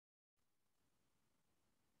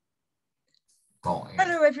Got it.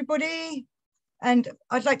 Hello, everybody. And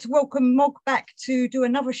I'd like to welcome Mogg back to do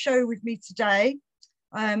another show with me today.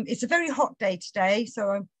 It's a very hot day today,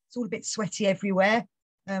 so it's all a bit sweaty everywhere.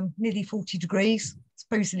 Nearly 40 degrees,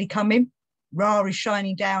 supposedly coming. Ra is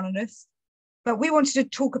shining down on us. But we wanted to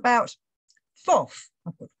talk about Thoth.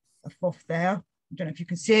 I've got a Thoth there. I don't know if you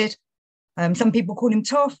can see it. Some people call him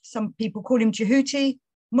Thoth. Some people call him Jehuti.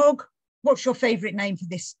 Mogg, what's your favourite name for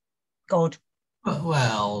this god?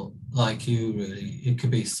 Well, like you really, it could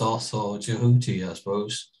be Thoth or Jehuti, I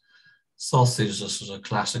suppose. Thoth is a sort of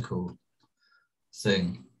classical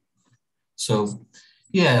thing. So,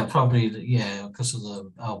 yeah, probably, yeah, because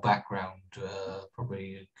of our background,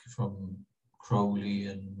 probably from Crowley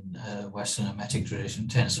and Western Hermetic tradition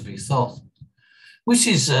tends to be Thoth, which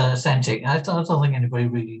is authentic. I don't think anybody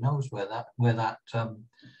really knows where that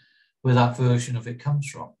version of it comes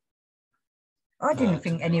from. I didn't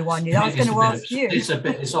think anyone knew. I was going to ask you.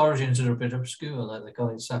 Its origins are a bit obscure, like they call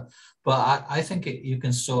it. So, but I think you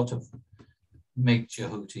can sort of make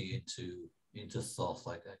Jehuti into Thoth.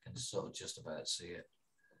 Like I can sort of just about see it.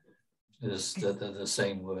 It's the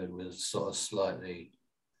same word with sort of slightly,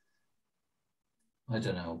 I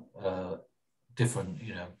don't know, different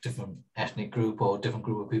ethnic group or different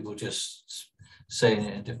group of people just saying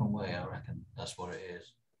it in a different way. I reckon that's what it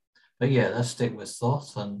is. But yeah, let's stick with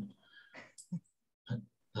Thoth and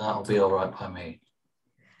that'll be all right by me.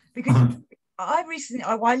 Because I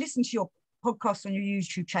listened to your podcast on your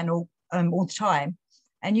YouTube channel all the time,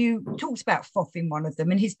 and you talked about Thoth in one of them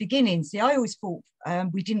and his beginnings. See, I always thought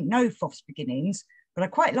we didn't know Thoth's beginnings, but I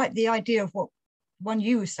quite like the idea of what one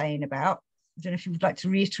you were saying about. I don't know if you would like to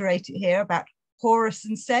reiterate it here about Horus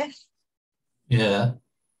and Seth. Yeah.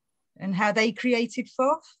 And how they created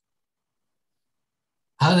Thoth.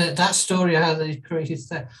 How they created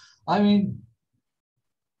Seth. I mean,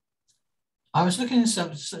 I was looking at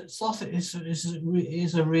some. Thoth is a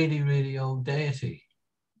really, really old deity.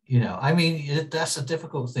 You know, I mean, that's a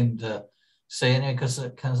difficult thing to say in it because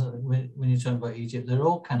when you're talking about Egypt, they're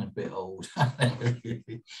all kind of a bit old.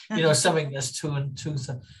 You know, something that's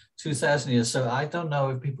 2,000 years. So I don't know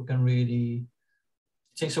if people can really.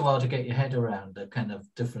 It takes a while to get your head around the kind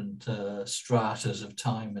of different stratas of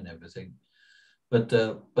time and everything. But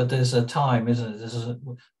there's a time, isn't it?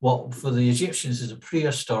 What for the Egyptians is a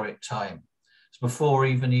prehistoric time. It's before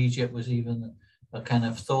even Egypt was even a kind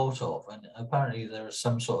of thought of, and apparently there are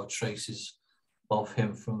some sort of traces of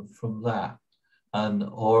him from that,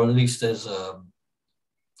 or at least there's a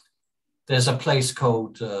place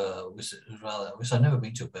called which I've never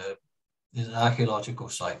been to, but there's an archaeological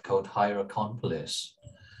site called Hierakonpolis,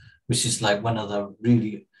 which is like one of the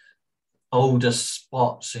really oldest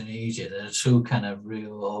spots in Egypt. There are two kind of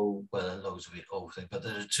real old, well, there are loads of old things, but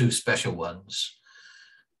there are two special ones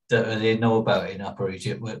that they know about in Upper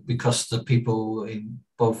Egypt because the people in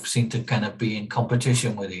both seem to kind of be in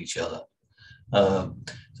competition with each other.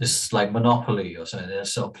 This like Monopoly or something. They're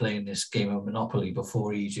sort of playing this game of Monopoly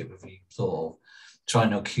before Egypt have even thought of trying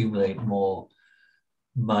to accumulate more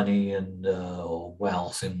money and or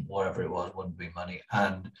wealth and whatever it was, wouldn't be money,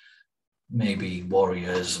 and maybe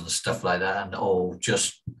warriors and stuff like that, and all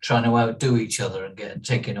just trying to outdo each other and get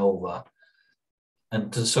taken over.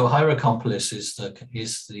 And so Hierakonpolis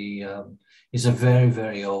is a very,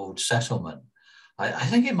 very old settlement. I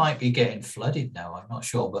think it might be getting flooded now. I'm not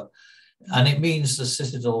sure, and it means the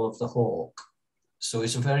citadel of the hawk. So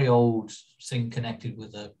it's a very old thing connected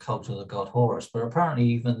with the cult of the god Horus. But apparently,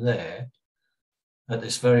 even there, at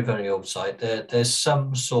this very, very old site, there's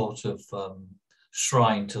some sort of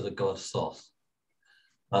shrine to the god Thoth.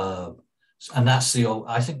 And that's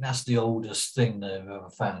I think that's the oldest thing they've ever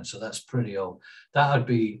found. So that's pretty old. That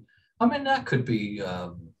could be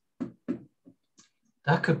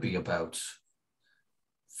about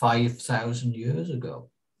 5,000 years ago.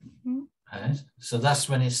 Mm-hmm. Right? So that's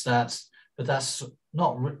when it starts, but that's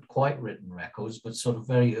not quite written records, but sort of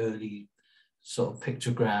very early sort of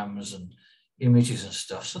pictograms and images and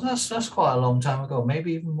stuff. So that's quite a long time ago,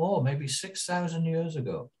 maybe even more, maybe 6,000 years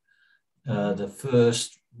ago. The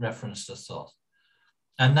first reference to Thoth,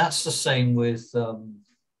 and that's the same with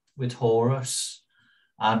Horus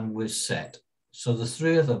and with Set. So the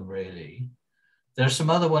three of them really. There are some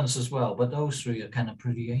other ones as well, but those three are kind of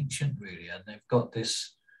pretty ancient, really, and they've got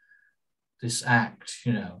this act,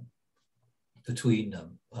 you know, between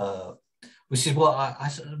them, which is what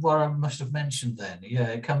I must have mentioned then. Yeah,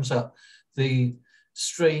 it comes up the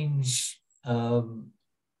strange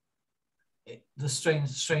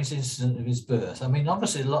incident of his birth. I mean,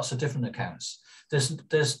 obviously, lots of different accounts. There's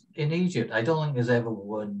in Egypt, I don't think there's ever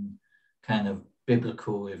one kind of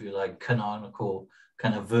biblical, if you like, canonical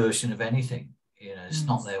kind of version of anything. You know, it's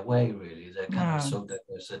not their way really. They're kind of so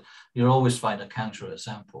diverse that you'll always find a counter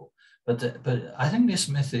example. But I think this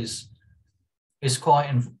myth is quite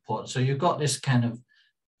important. So you've got this kind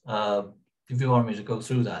of, if you want me to go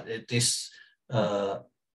through that, this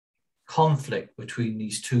conflict between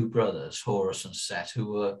these two brothers, Horus and Set,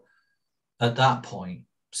 who were at that point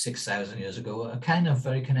 6,000 years ago, are kind of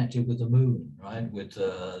very connected with the moon, right? With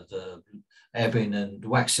the ebbing and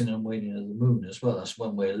waxing and waning of the moon as well. That's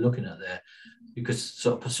one way of looking at there. You could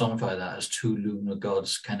sort of personify that as two lunar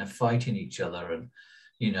gods kind of fighting each other, and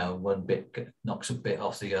one bit knocks a bit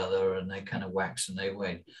off the other, and they kind of wax and they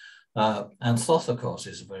wane. And Thoth, of course,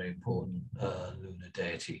 is a very important lunar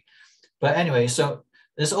deity. But anyway, so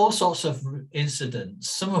there's all sorts of incidents,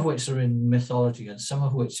 some of which are in mythology and some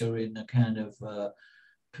of which are in a kind of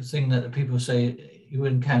thing that the people say you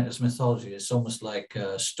wouldn't count as mythology. It's almost like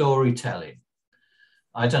storytelling.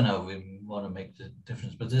 I don't know if we want to make the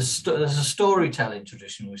difference, but there's a storytelling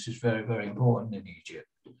tradition which is very, very important in Egypt.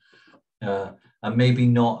 And maybe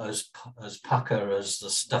not as pucker as the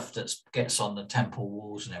stuff that gets on the temple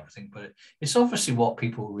walls and everything, but it's obviously what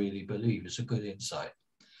people really believe. It's a good insight.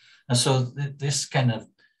 And so this kind of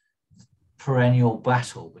perennial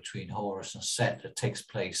battle between Horus and Set that takes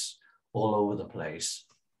place all over the place.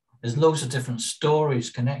 There's loads of different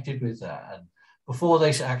stories connected with that. And before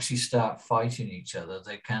they actually start fighting each other,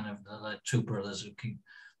 they're like two brothers who keep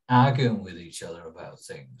arguing with each other about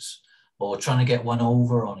things or trying to get one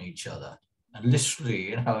over on each other. And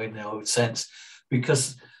literally, in the old sense,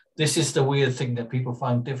 because this is the weird thing that people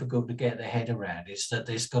find difficult to get their head around, is that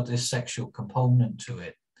there's got this sexual component to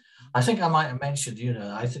it. I think I might have mentioned,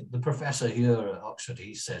 I think the professor here at Oxford,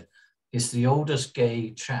 he said, it's the oldest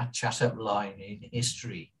gay chat-up line in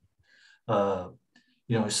history.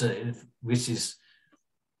 Which is,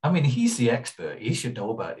 I mean, he's the expert. He should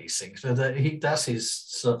know about these things, but that's his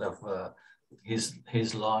sort of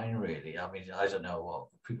his line, really. I mean, I don't know what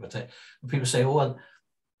people say. People say, oh, well,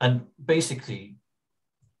 and basically,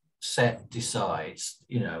 Set decides,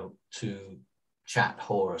 to chat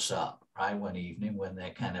Horus up, right, one evening when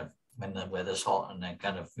they're kind of, when the weather's hot and they're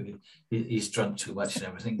kind of, he's drunk too much and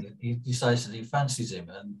everything. He decides that he fancies him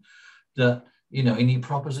and that, and he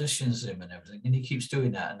propositions him and everything, and he keeps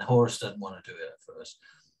doing that, and Horus doesn't want to do it at first.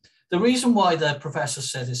 The reason why the professor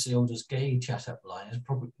said it's the oldest gay chat-up line is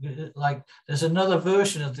probably like there's another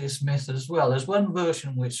version of this myth as well. There's one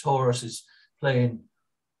version in which Horus is playing,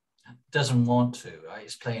 doesn't want to, right?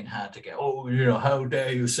 He's playing hard to get, how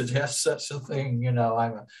dare you suggest such a thing?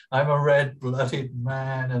 I'm a red-blooded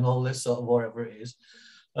man and all this sort of whatever it is.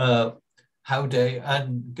 How dare you?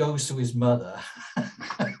 And goes to his mother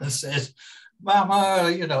and says,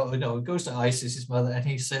 Mama, goes to Isis, his mother, and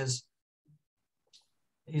he says,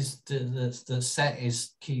 the Set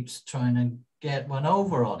keeps trying to get one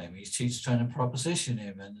over on him. He keeps trying to proposition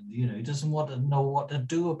him, and he doesn't want to know what to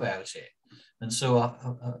do about it. And so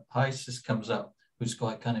Isis comes up, who's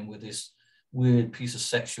quite cunning, with this weird piece of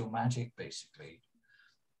sexual magic. Basically,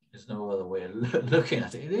 there's no other way of looking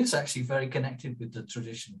at it. It is actually very connected with the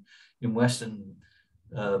tradition in Western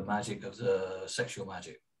magic of the sexual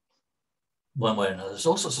magic. One way or another, there's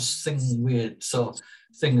all sorts of weird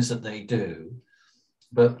things that they do.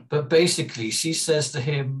 But basically, she says to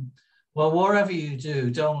him, well, whatever you do,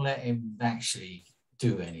 don't let him actually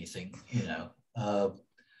do anything,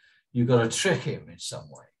 you've got to trick him in some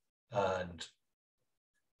way. And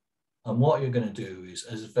what you're going to do is,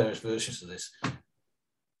 as various versions of this,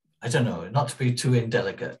 I don't know, not to be too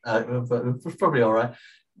indelicate, but it's probably all right.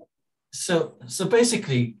 So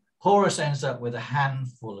basically, Horus ends up with a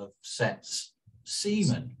handful of Set's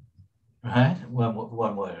semen, right?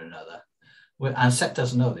 One way or another. And Set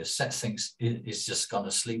doesn't know this. Set thinks he's just gone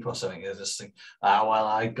to sleep or something. He'll just think, well,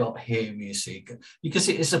 I got him, you see. Because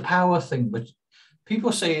it's a power thing, but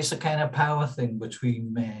people say it's a kind of power thing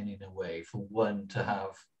between men in a way, for one to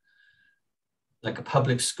have like a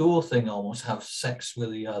public school thing, almost have sex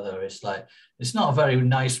with the other. It's like, it's not a very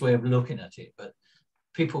nice way of looking at it, but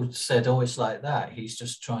people said, oh, it's like that. He's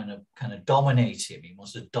just trying to kind of dominate him. He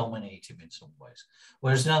wants to dominate him in some ways.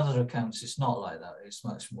 Whereas in other accounts, it's not like that. It's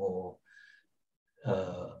much more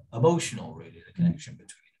emotional, really, the connection between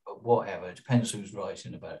it. But whatever, it depends who's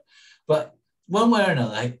writing about it. But one way or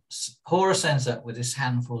another, Horus ends up with this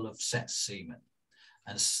handful of Set's semen.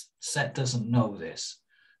 And Set doesn't know this.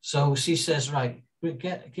 So she says, right,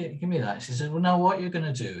 give me that. She says, well, now what you're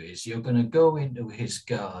going to do is you're going to go into his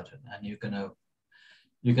garden and you're going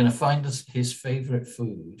to find his favorite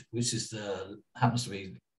food, which is happens to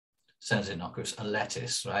be, sounds innocuous, a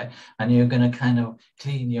lettuce, right? And you're going to kind of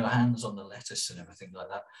clean your hands on the lettuce and everything like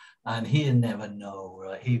that. And he'll never know,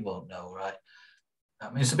 right? He won't know, right? I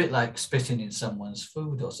mean, it's a bit like spitting in someone's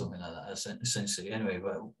food or something like that, essentially. Anyway,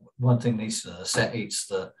 but one thing needs to Set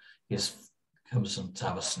eats his comes to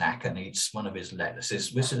have a snack and eats one of his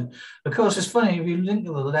lettuces, which is, of course, it's funny if you link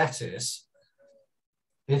the lettuce.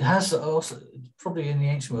 It has also probably in the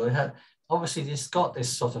ancient world. It had, obviously, it's got this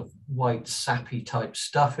sort of white sappy type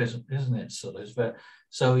stuff, isn't it?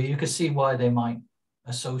 So you can see why they might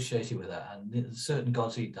associate it with that, and certain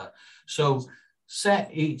gods eat that. So Set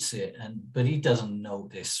eats it, but he doesn't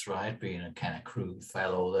notice, right? Being a kind of crude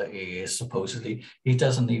fellow that he is, supposedly, he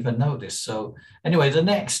doesn't even notice. So anyway, the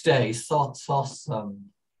next day, Thoth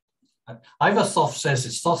either Thoth says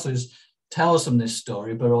this, tells them this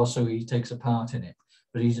story, but also he takes a part in it.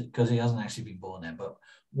 But because he hasn't actually been born then, but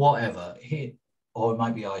whatever, or it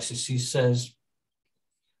might be Isis, he says,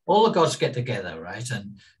 all the gods get together, right?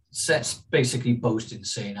 And Set's basically boasting,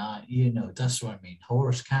 saying, that's what I mean.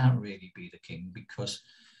 Horus can't really be the king because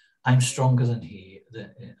I'm stronger than he,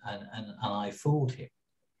 and I fooled him.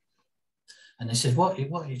 And they said, what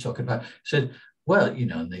are you talking about? He said, well,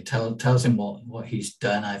 and they tells him what he's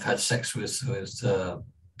done. I've had sex with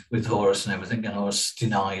Horus and everything, and Horus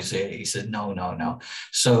denies it. He said, no.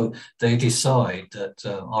 So they decide that,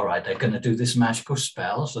 all right, they're going to do this magical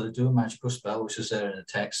spell. So they do a magical spell, which is there in the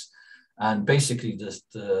text. And basically,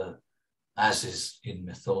 as is in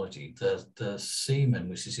mythology, the semen,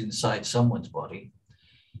 which is inside someone's body,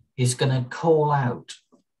 is going to call out,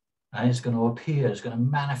 and it's going to appear, it's going to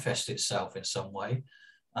manifest itself in some way.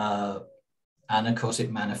 And of course,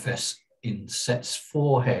 it manifests in Set's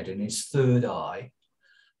forehead, in his third eye,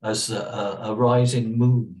 as a rising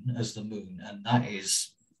moon, as the moon, and that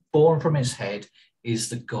is born from his head is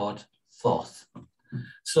the god Thoth.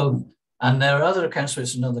 So, and there are other accounts where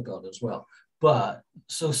it's another god as well. But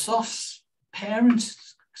so Thoth's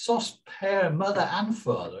mother and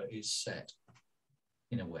father is Set,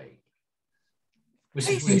 in a way. Which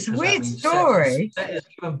is weird, a weird story.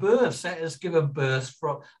 Set has given birth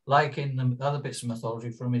from, like in the other bits of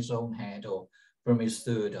mythology, from his own head or from his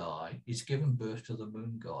third eye. He's given birth to the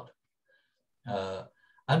moon god.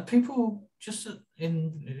 And people just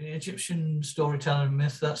in Egyptian storytelling and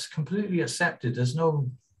myth, that's completely accepted. There's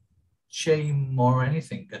no shame or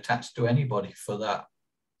anything attached to anybody for that.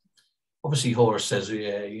 Obviously, Horus says,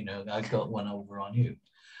 yeah, I got one over on you.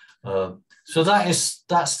 So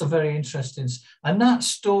that's the very interesting, and that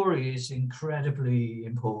story is incredibly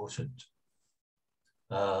important.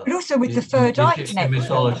 But also with the third eye connection,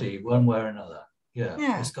 mythology, one way or another.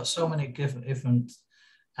 Yeah, it's got so many different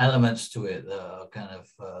elements to it that are kind of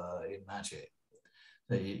in magic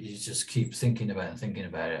that you just keep thinking about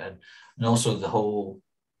it, and also the whole.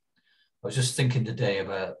 I was just thinking today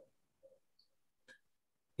about.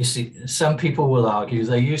 You see, some people will argue.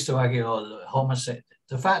 They used to argue,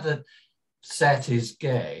 the fact that Set is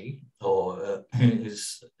gay or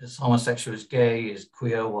is homosexual, is gay, is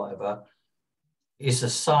queer, whatever, is a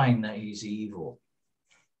sign that he's evil,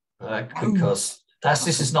 right? Because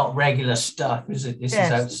this is not regular stuff, is it? This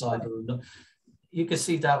is outside. You can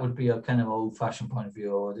see that would be a kind of old-fashioned point of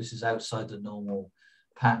view, or this is outside the normal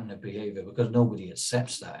pattern of behavior, because nobody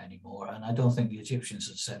accepts that anymore, and I don't think the Egyptians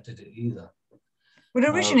accepted it either. Well,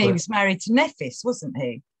 originally he was married to Nephis, wasn't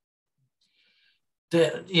he?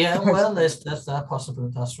 Well, there's that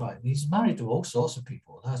possibility. That's right. He's married to all sorts of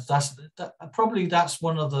people. That's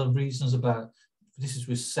one of the reasons about this is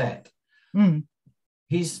with Set. Mm.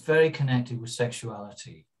 He's very connected with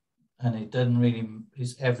sexuality, and it doesn't really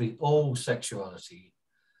all sexuality,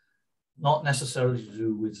 not necessarily to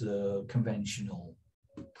do with conventional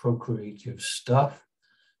procreative stuff,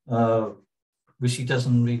 which he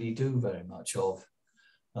doesn't really do very much of.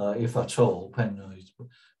 If at all,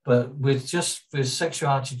 but with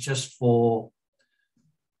sexuality just for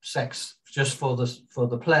sex, just for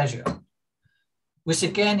the pleasure, which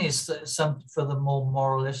again is for the more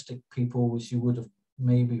moralistic people, which you would have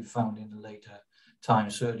maybe found in the later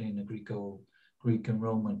times, certainly in the Greek and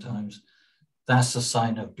Roman times. That's a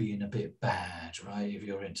sign of being a bit bad, right? If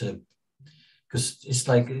you're into, because it's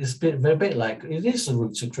a bit like it is the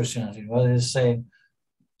roots of Christianity, where it's saying,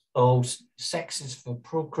 sex is for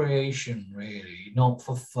procreation, really, not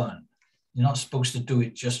for fun. You're not supposed to do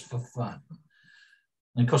it just for fun.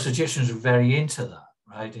 And of course, Egyptians were very into that,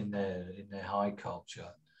 right, in their high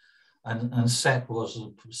culture. And Set was a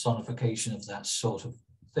personification of that sort of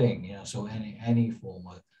thing, so any form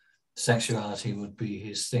of sexuality would be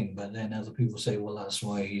his thing. But then other people say, well, that's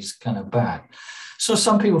why he's kind of bad. So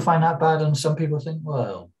some people find that bad, and some people think,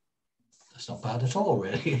 well, it's not bad at all,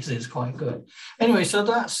 really. It's quite good. Anyway, so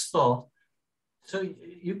that's Thoth. So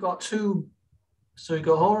you've got so you've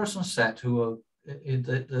got Horus and Set, who are in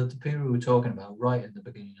the period we were talking about right at the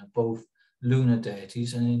beginning, are both lunar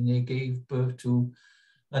deities, and then they gave birth to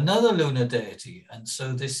another lunar deity. And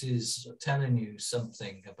so this is telling you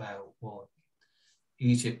something about what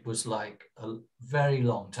Egypt was like a very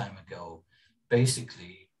long time ago,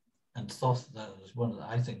 basically. And Thoth, that was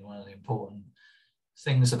I think one of the important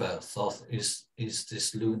things about Thoth is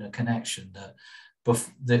this lunar connection, that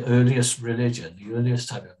the earliest religion, the earliest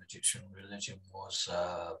type of Egyptian religion was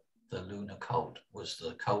the lunar cult, was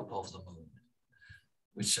the cult of the moon,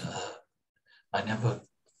 which I never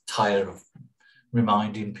tire of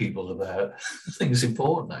reminding people about. I think it's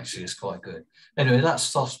important, actually. It's quite good. Anyway, that's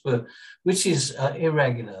Thoth's birth, which is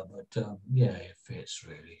irregular, but yeah, it fits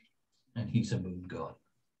really. And he's a moon god.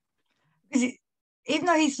 Even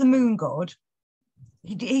though he's the moon god,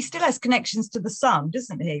 he still has connections to the sun,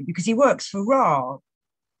 doesn't he? Because he works for Ra.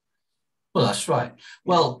 Well, that's right.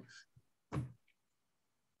 Well,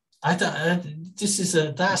 I don't.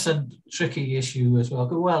 That's a tricky issue as well.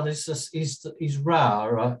 Well, he's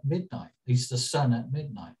Ra at midnight. He's the sun at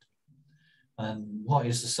midnight, and what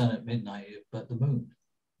is the sun at midnight but the moon?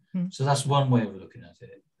 So that's one way of looking at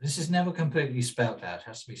it. This is never completely spelled out.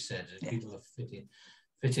 Has to be said. People are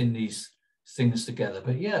fitting these things together.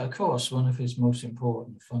 But yeah, of course, one of his most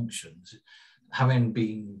important functions, having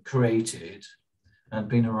been created and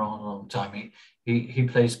been around a long time, he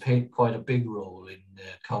plays quite a big role in the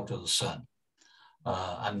cult of the sun.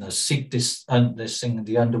 And this thing,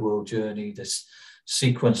 the underworld journey, this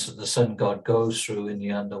sequence that the sun god goes through in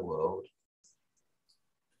the underworld,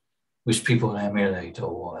 which people emulate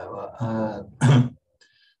or whatever,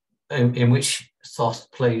 in which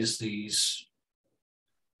Thoth plays these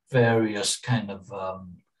various kind of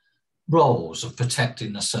roles of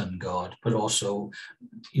protecting the sun god, but also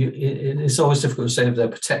it's always difficult to say if they're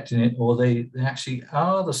protecting it or they actually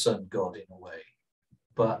are the sun god in a way,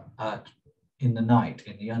 but in the night,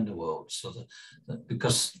 in the underworld. So that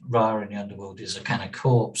because Ra in the underworld is a kind of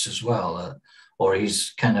corpse as well, or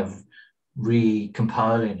he's kind of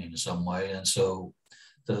recompiling in some way, and so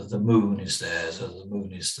the moon is there. So the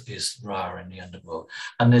moon is Ra in the underworld,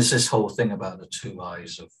 and there's this whole thing about the two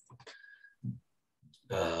eyes of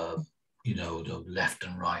the left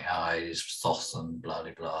and right eyes, Thoth and blah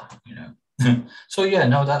blah blah. So yeah,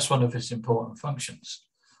 no, that's one of his important functions,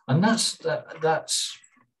 and that's.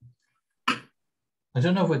 I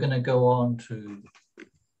don't know if we're going to go on to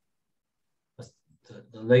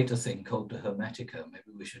the later thing called the Hermetica.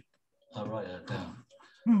 Maybe we should. I'll write that down.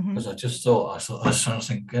 Because I was trying to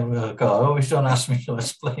think, God, I always don't ask me to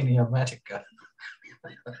explain the Hermetica.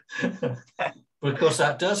 But of course,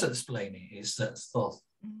 that does explain it, is that Thoth,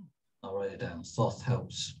 I'll write it down, Thoth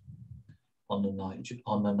helps on the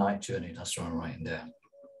night journey. That's what I'm writing down.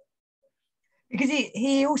 Because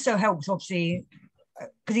he also helps, obviously,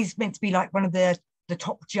 because he's meant to be like one of the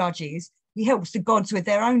top judges. He helps the gods with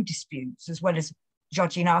their own disputes, as well as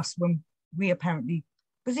judging us when we apparently...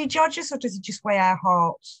 Does he judge us, or does he just weigh our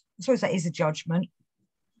hearts? I suppose that is a judgment.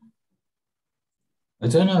 I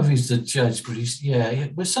don't know if he's the judge, but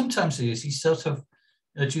but sometimes he is. He sort of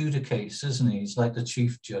adjudicates, doesn't he? He's like the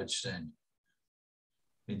chief judge then,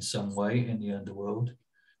 in some way, in the underworld.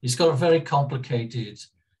 He's got a very complicated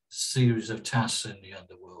series of tasks in the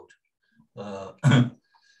underworld.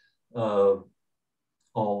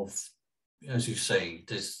 Of, as you say,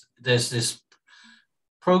 there's this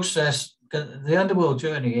process. The underworld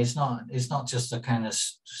journey is not just a kind of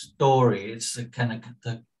story. It's the kind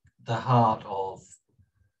of the heart of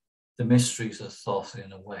the mysteries of Thoth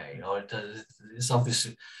in a way. Or it's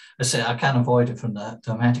obviously, I say I can't avoid it from the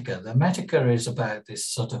Hermetica. The Hermetica is about this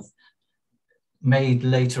sort of made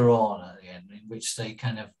later on at the end, in which they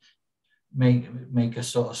kind of make a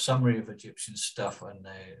sort of summary of Egyptian stuff and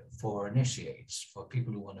for initiates, for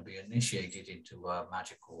people who want to be initiated into a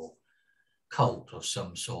magical cult of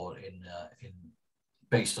some sort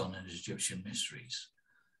based on an Egyptian mysteries.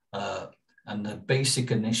 And the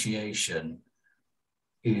basic initiation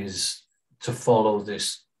is to follow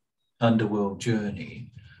this underworld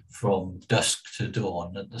journey from dusk to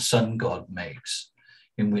dawn that the sun god makes,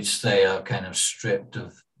 in which they are kind of stripped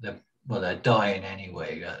of they're dying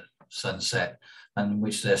anyway at sunset, and in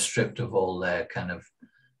which they're stripped of all their kind of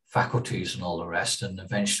faculties and all the rest, and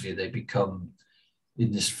eventually they become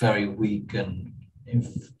in this very weak and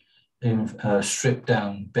stripped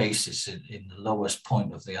down basis in the lowest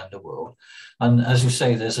point of the underworld. And as you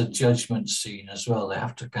say, there's a judgment scene as well. They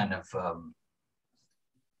have to kind of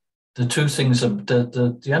the two things.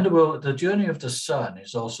 The underworld, the journey of the sun,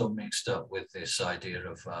 is also mixed up with this idea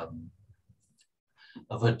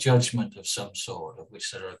of a judgment of some sort, of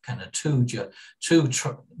which there are kind of two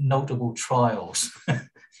notable trials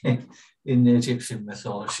in the Egyptian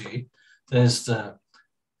mythology. There's the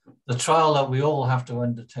the trial that we all have to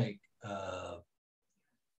undertake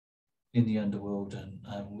in the underworld, and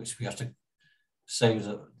which we have to say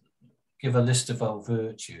that, give a list of our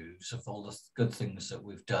virtues, of all the good things that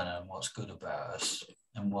we've done and what's good about us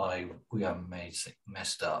and why we haven't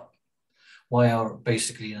messed up.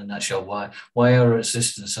 Basically in a nutshell, why our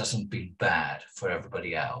existence hasn't been bad for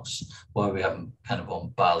everybody else, why we haven't kind of on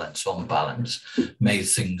balance, made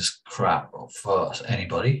things crap for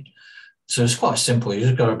anybody. So it's quite simple. You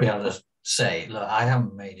just got to be able to say, look, I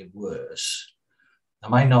haven't made it worse. I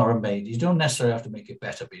might not have made, you don't necessarily have to make it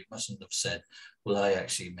better, but you mustn't have said, well, I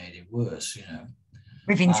actually made it worse, you know.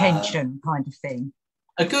 With intention, kind of thing.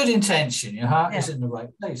 A good intention. Your heart is in the right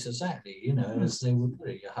place, exactly. You know, as they would put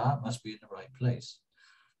it, your heart must be in the right place.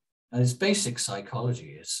 And it's basic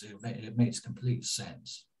psychology. It makes complete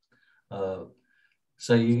sense.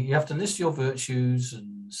 So you have to list your virtues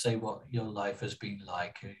and say what your life has been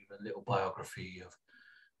like, a little biography of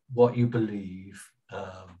what you believe,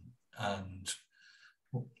 and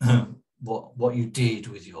what you did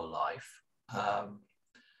with your life,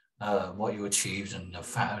 what you achieved, and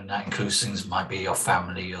that includes things might be your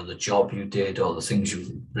family or the job you did or the things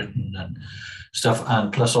you've written and stuff,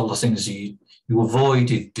 and plus all the things you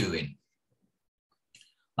avoided doing.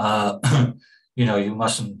 You know, you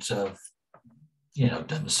mustn't have, you know,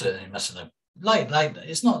 done certain, you mustn't have, like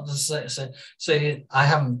it's not to say I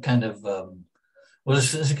haven't kind of, well,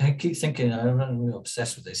 I keep thinking, I'm really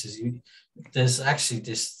obsessed with this, there's actually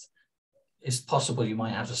this, it's possible you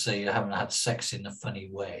might have to say you haven't had sex in a funny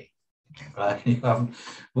way, right? You haven't,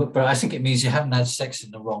 but I think it means you haven't had sex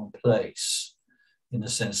in the wrong place, in the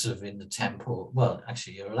sense of in the temple. Well,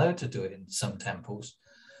 actually, you're allowed to do it in some temples,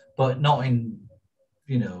 but not in,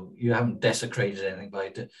 you know, you haven't desecrated anything by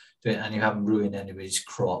doing it, and you haven't ruined anybody's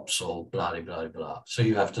crops or blah, blah, blah, blah. So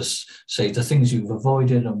you have to say the things you've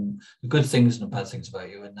avoided and the good things and the bad things about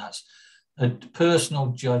you, and that's a personal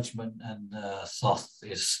judgment. And Thoth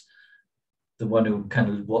is the one who kind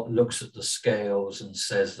of looks at the scales and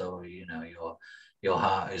says, oh, you know, your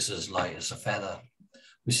heart is as light as a feather,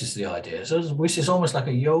 which is the idea. So, which is almost like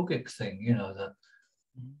a yogic thing, you know, that,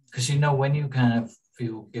 because, you know, when you kind of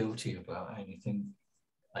feel guilty about anything,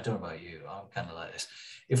 I don't know about you, I'm kind of like this.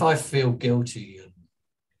 If I feel guilty,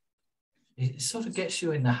 it sort of gets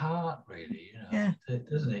you in the heart, really, you know,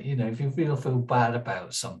 doesn't it? You know, if you feel bad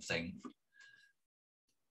about something,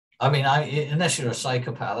 I mean, unless you're a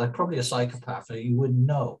psychopath, I'm probably a psychopath, you wouldn't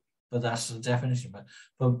know, but that's the definition.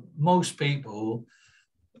 But most people,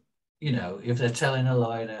 you know, if they're telling a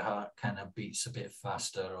lie, their heart kind of beats a bit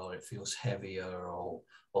faster, or it feels heavier, or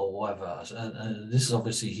whatever. This is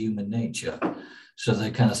obviously human nature. So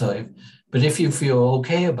they kind of thought, but if you feel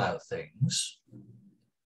okay about things,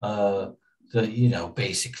 that, you know,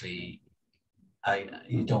 basically,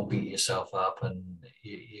 you don't beat yourself up, and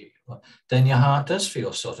then your heart does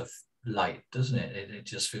feel sort of light, doesn't it? It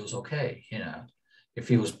just feels okay, you know. It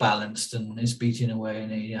feels balanced and it's beating away,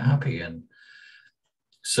 and you're happy. And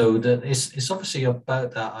so that it's obviously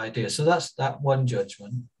about that idea. So that's that one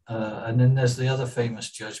judgment. And then there's the other famous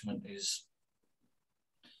judgment is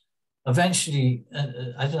eventually,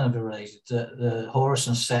 I don't know if they're related, the Horus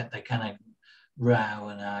and Set, they kind of row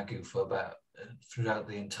and argue for about throughout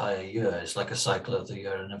the entire year. It's like a cycle of the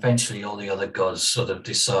year, and eventually all the other gods sort of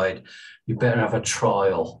decide you better have a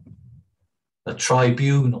trial, a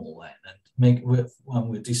tribunal then, and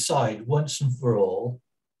we decide once and for all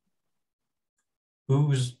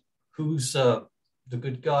who's the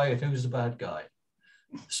good guy and who's the bad guy,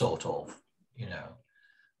 sort of, you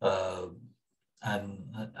know.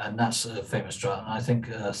 And that's a famous trial. And I think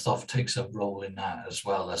Thoth takes a role in that as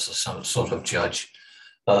well as some sort of judge,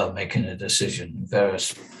 making a decision,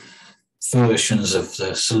 various versions of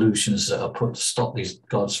the solutions that are put to stop these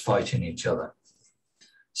gods fighting each other.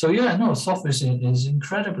 So yeah, no, Thoth is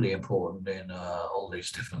incredibly important in all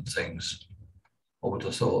these different things, I would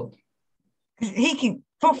have thought.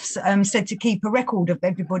 Thoth's said to keep a record of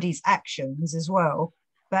everybody's actions as well.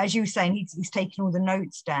 But as you were saying, he's taken all the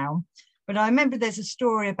notes down. But I remember there's a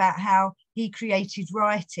story about how he created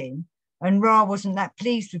writing, and Ra wasn't that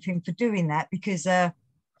pleased with him for doing that, because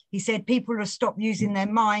he said people will stop using their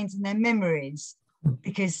minds and their memories,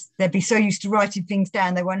 because they'd be so used to writing things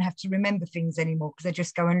down, they won't have to remember things anymore, because they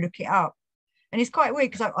just go and look it up. And it's quite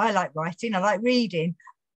weird, because I like writing, I like reading,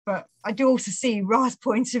 but I do also see Ra's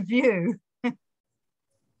point of view.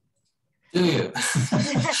 Do you?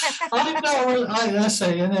 I don't know. I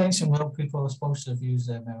say in ancient world, people are supposed to have used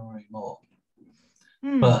their memory more.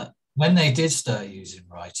 But when they did start using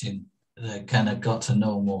writing, they kind of got to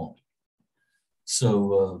know more.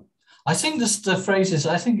 So I think the phrase is,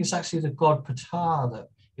 I think it's actually the god Ptah that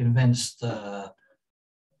invents the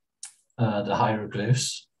the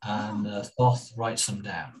hieroglyphs, and Thoth writes them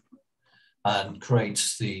down and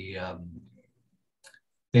creates the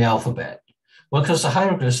alphabet. Well, because the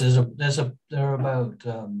hieroglyphs, there are about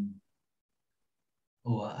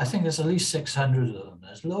I think there's at least 600 of them.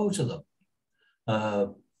 There's loads of them.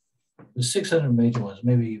 There's 600 major ones,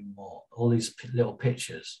 maybe even more. All these little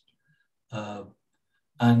pictures,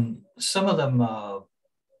 and some of them are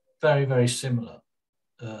very, very similar.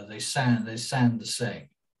 They sound the same.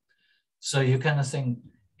 So you kind of think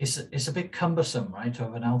it's a bit cumbersome, right, to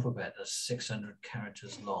have an alphabet that's 600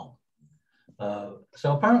 characters long.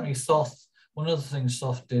 So apparently Thoth, one of the things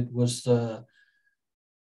Thoth did was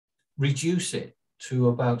reduce it to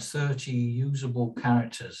about 30 usable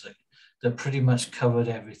characters that pretty much covered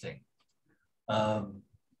everything.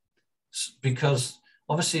 Because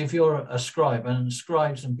obviously if you're a scribe, and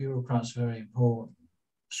scribes and bureaucrats are very important,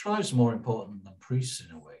 scribes are more important than priests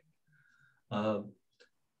in a way,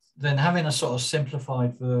 then having a sort of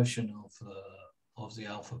simplified version of the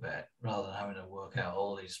alphabet, rather than having to work out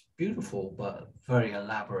all these beautiful but very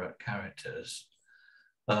elaborate characters,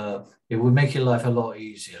 it would make your life a lot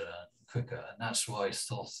easier and quicker. And that's why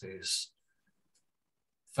Thoth is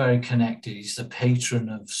very connected. He's the patron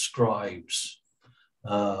of scribes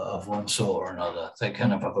of one sort or another. They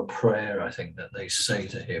kind of have a prayer, I think, that they say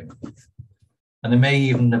to him. And they may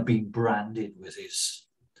even have been branded with his,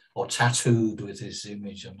 or tattooed with his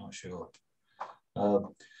image, I'm not sure.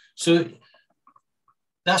 So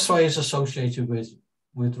that's why it's associated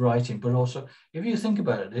with writing. But also, if you think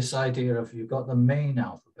about it, this idea of you've got the main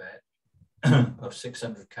alphabet of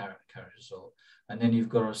 600 characters, and then you've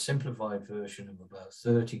got a simplified version of about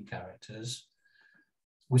 30 characters,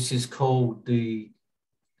 which is called the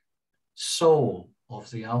soul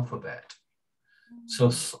of the alphabet.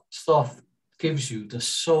 So Thoth gives you the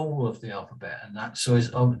soul of the alphabet, and that so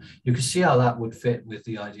is you can see how that would fit with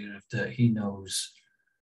the idea of that he knows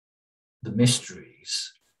the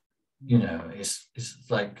mysteries. You know, it's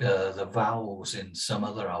like the vowels in some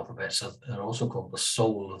other alphabets are also called the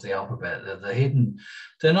soul of the alphabet. They're hidden.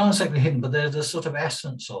 They're not exactly hidden, but they're the sort of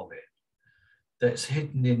essence of it that's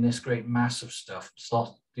hidden in this great mass of stuff.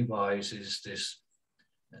 Thoth devises this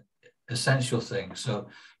essential thing. So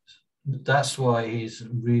that's why he's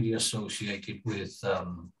really associated with,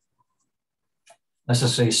 as I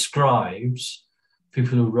say, scribes,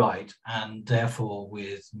 people who write, and therefore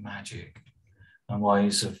with magic, and why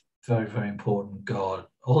he's a very, very important god.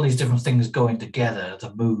 All these different things going together,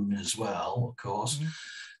 the moon as well, of course,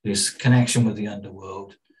 this connection with the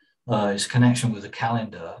underworld, his connection with the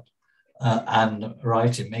calendar, and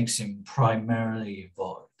writing makes him primarily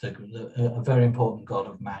a very important god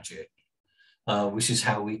of magic. Which is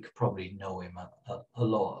how we could probably know him a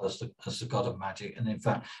lot as the god of magic. And in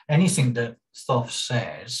fact, anything that Thoth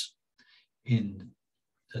says in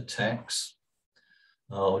the text,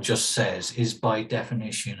 or just says, is by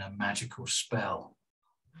definition a magical spell.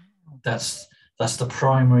 That's the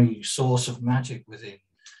primary source of magic within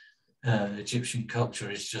Egyptian culture,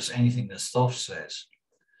 is just anything that Thoth says.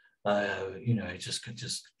 You know, it just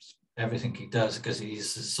everything he does, because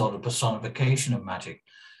he's the sort of personification of magic.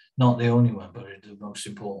 Not the only one, but the most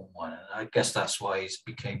important one. And I guess that's why he's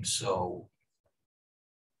became so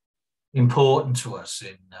important to us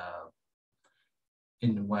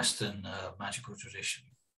in Western magical tradition.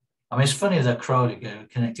 I mean, it's funny that Crowley,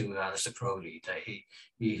 connected with Aleister Crowley, that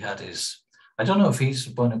he had his, I don't know if he's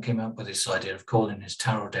the one who came up with this idea of calling his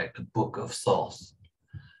tarot deck the Book of Thoth.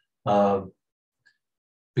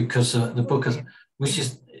 Because the book of, which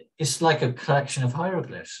is, it's like a collection of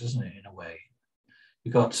hieroglyphs, isn't it, in a way?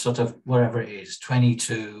 You got sort of, whatever it is,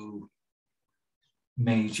 22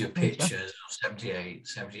 major pictures, or 78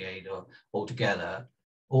 or altogether.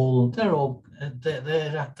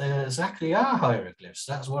 They're exactly our hieroglyphs.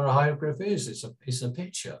 That's what a hieroglyph is. It's a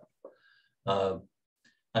picture. And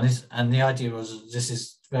the idea was, this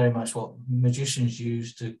is very much what magicians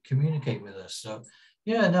use to communicate with us. So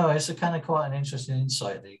yeah, no, it's a kind of quite an interesting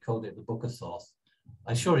insight that he called it the Book of Thoth.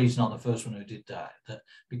 I'm sure he's not the first one who did that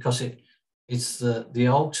because it's the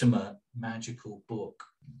ultimate magical book.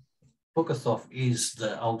 Book of Thoth is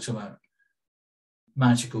the ultimate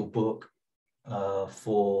magical book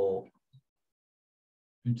for,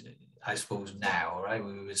 I suppose now, right?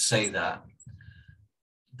 We would say that.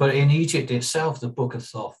 But in Egypt itself, the Book of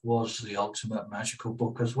Thoth was the ultimate magical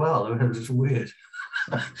book as well. It was weird.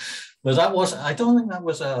 But I don't think that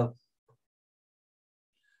was a,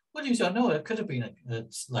 well, you don't know, it could have been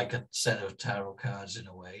like a set of tarot cards in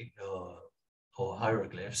a way, or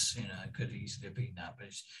hieroglyphs, you know, it could easily have been that, but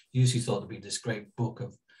it's usually thought to be this great book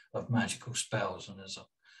of magical spells, and there's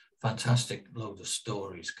a fantastic load of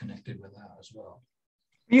stories connected with that as well.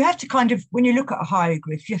 You have to kind of, when you look at a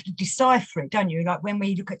hieroglyph, you have to decipher it, don't you? Like when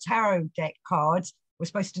we look at tarot deck cards, we're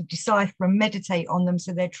supposed to decipher and meditate on them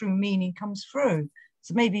so their true meaning comes through.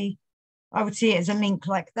 So maybe I would see it as a link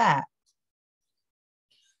like that.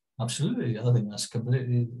 Absolutely. I think that's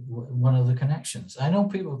completely one of the connections. I know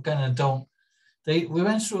people kind of don't, we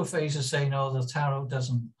went through a phase of saying, oh, the tarot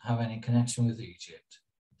doesn't have any connection with Egypt.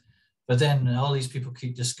 But then all these people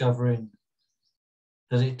keep discovering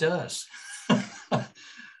that it does.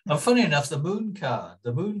 And funny enough, the moon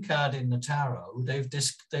card in the tarot,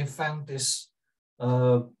 they've found this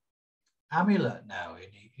amulet now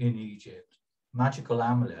in Egypt, magical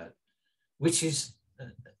amulet, which is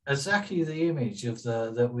exactly the image of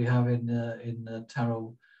that we have in the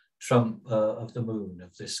tarot trump of the moon,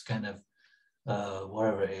 of this kind of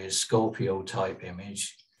whatever it is, Scorpio type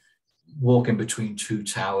image, walking between two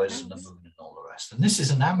towers and the moon and all the rest. And this is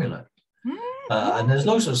an amulet. And there's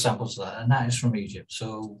loads of samples of that, and that is from Egypt.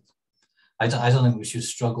 So I don't think we should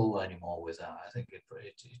struggle anymore with that. I think it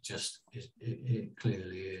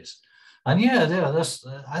clearly is. And yeah, that's.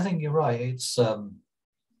 I think you're right. It's. I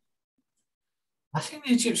think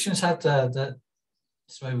the Egyptians had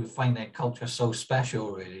that's why we find their culture so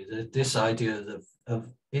special. Really, this idea of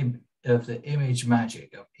the image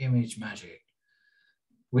magic,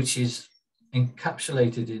 which is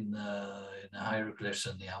encapsulated in the hieroglyphs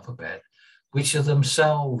and the alphabet, which are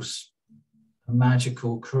themselves a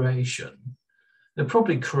magical creation. They're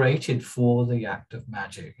probably created for the act of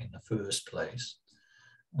magic in the first place.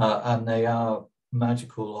 And they are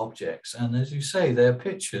magical objects. And as you say, they're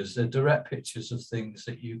pictures, they're direct pictures of things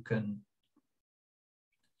that you can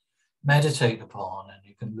meditate upon and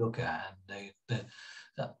you can look at. And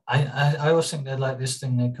I always think they're like this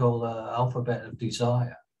thing they call alphabet of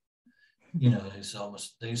desire. You know, it's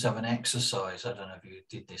almost, they used to have an exercise. I don't know if you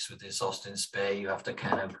did this with this Austin Spare. You have to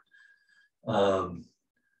kind of,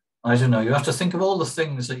 I don't know, you have to think of all the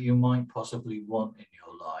things that you might possibly want in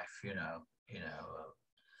your life, you know,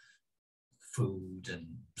 food and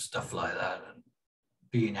stuff like that. And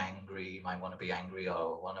being angry, you might want to be angry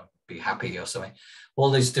or want to be happy or something. All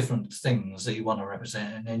these different things that you want to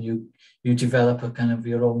represent. And then you develop a kind of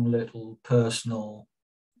your own little personal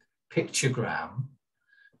pictogram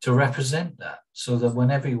to represent that, so that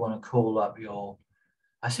whenever you want to call up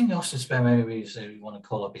I think Austin Spare maybe say you want to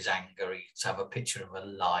call up his anger, you have a picture of a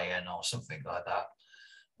lion or something like that.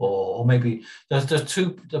 Or maybe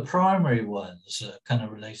the primary ones kind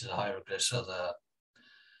of related to hieroglyphs are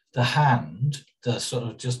the hand, the sort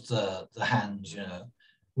of just the hand, you know,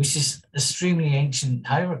 which is extremely ancient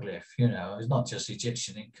hieroglyph, you know, it's not just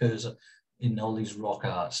Egyptian, it occurs in all these rock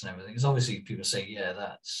arts and everything. It's obviously people say, yeah,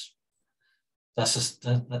 that's just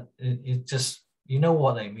it just, you know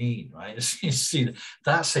what they mean, right? You see,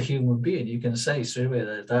 that's a human being. You can say straight away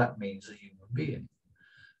that means a human being.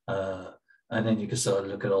 And then you can sort of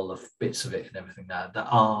look at all the bits of it and everything. That the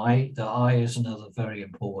eye is another very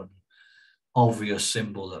important, obvious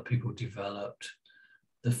symbol that people developed.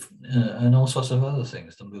 And all sorts of other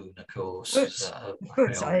things. The moon, of course. The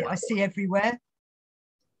foot, I see everywhere.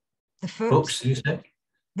 The foot. Books, you say?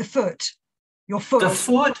 The foot. Your foot. The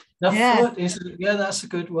foot. The foot is, yeah, that's a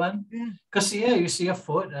good one. Because you see a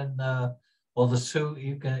foot and or the two,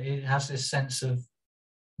 it has this sense of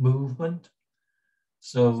movement.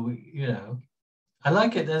 So, you know, I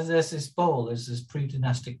like it. There's this bowl, there's this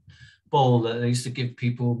pre-dynastic bowl that they used to give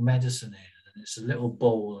people medicine in. And it's a little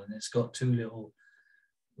bowl and it's got two little,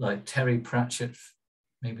 like Terry Pratchett,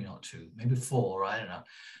 maybe not two, maybe four, I don't know,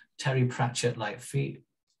 Terry Pratchett like feet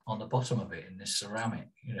on the bottom of it in this ceramic.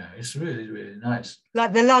 You know, it's really, really nice.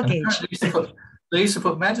 Like the luggage. They used to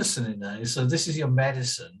put medicine in there. So this is your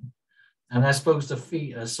medicine. And I suppose the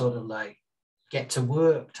feet are sort of like get to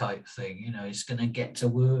work type thing. You know, it's going to get to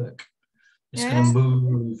work. It's going to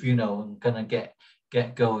move, you know, and going to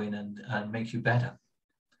get going and make you better.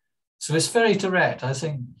 So it's very direct. I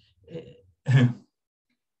think,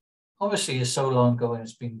 obviously, it's so long going,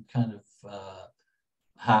 it's been kind of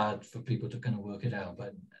hard for people to kind of work it out.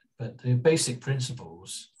 But the basic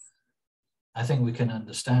principles, I think we can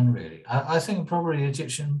understand really. I think probably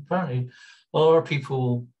Egyptian, apparently, a lot of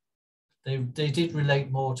people, they did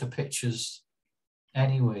relate more to pictures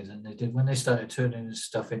anyway than they did when they started turning this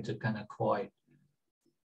stuff into kind of quite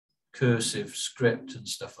cursive script and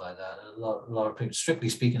stuff like that. A lot of people, strictly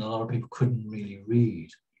speaking, a lot of people couldn't really read.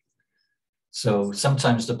 So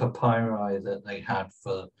sometimes the papyri that they had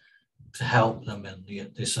to help them in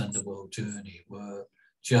this underworld journey were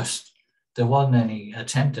just, there wasn't any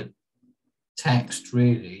attempt at text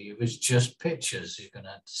really, it was just pictures. You're going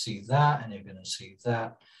to see that and you're going to see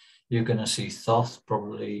that. You're going to see Thoth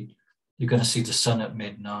probably. You're going to see the sun at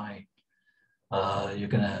midnight. You're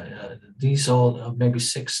gonna these are maybe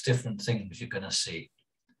 6 different things you're gonna see,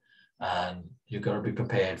 and you've got to be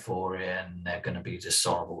prepared for it. And they're going to be this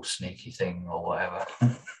horrible sneaky thing or whatever.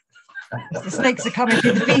 The snakes are coming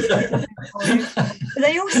through the beast. But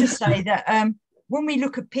they also say that when we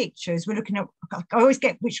look at pictures, we're looking at, I always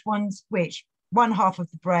get which one's which, one half of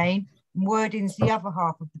the brain, and wording's the other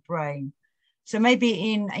half of the brain. So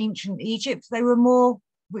maybe in ancient Egypt, they were more,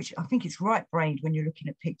 which I think it's right-brained when you're looking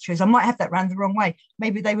at pictures. I might have that round the wrong way.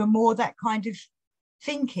 Maybe they were more that kind of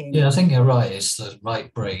thinking. Yeah, I think you're right. It's the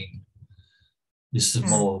right brain. It's the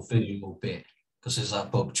more visual bit. Because there's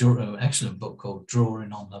that book, an excellent book called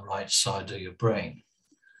Drawing on the Right Side of Your Brain,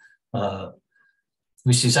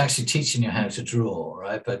 which is actually teaching you how to draw,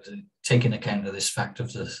 right? But taking account of this fact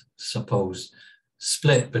of the supposed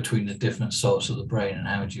split between the different sorts of the brain and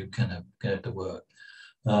how do you kind of get it to work.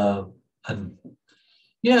 And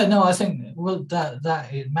yeah, no, I think, well, that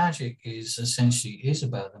magic is essentially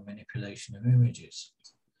about the manipulation of images,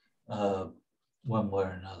 one way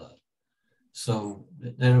or another. So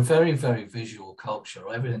they're a very, very visual culture.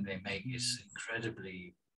 Everything they make is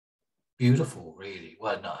incredibly beautiful, really.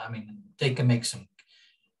 Well, no, I mean, they can make some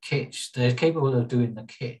kitsch. They're capable of doing the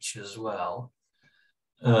kitsch as well.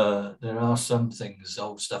 There are some things,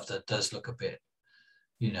 old stuff, that does look a bit,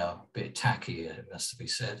 a bit tacky, it has to be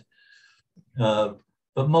said.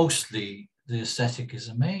 But mostly the aesthetic is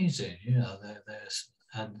amazing,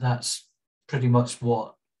 and that's pretty much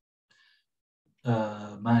what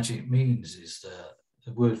magic means. Is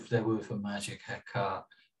their word for magic, heka,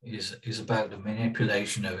 is about the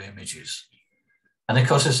manipulation of images. And of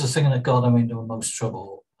course, it's the thing that got them into the most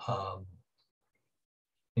trouble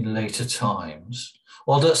in later times.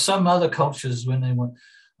 Although some other cultures, when they went,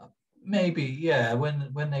 maybe, yeah,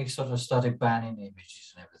 when they sort of started banning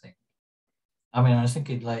images and everything. I mean, I think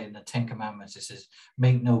in the Ten Commandments, it says,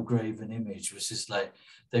 make no graven image, which is like,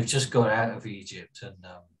 they've just got out of Egypt. And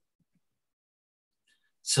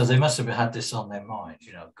so they must have had this on their mind,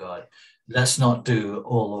 God, let's not do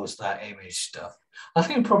all that image stuff. I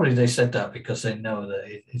think probably they said that because they know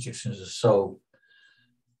that Egyptians are so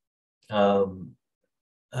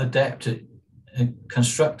adept at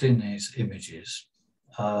constructing these images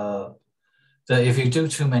that if you do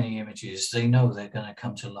too many images, they know they're going to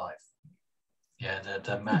come to life. Yeah,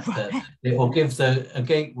 it will give a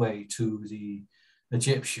gateway to the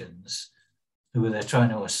Egyptians who they're trying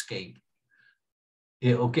to escape.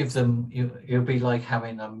 It'll give them, it'll be like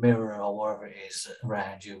having a mirror or whatever it is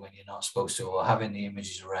around you when you're not supposed to, or having the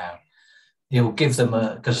images around. It will give them,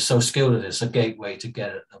 because it's so skilled at this, a gateway to get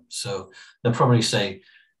at them. So they'll probably say,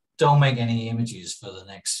 don't make any images for the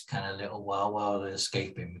next kind of little while they're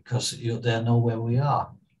escaping, because they'll know where we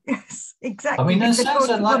are. Yes, exactly. I mean, that sounds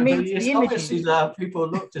unlikely, but it's obviously that people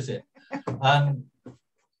looked at it. And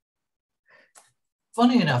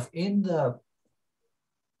funny enough, in the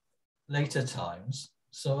later times,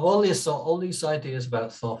 so all these ideas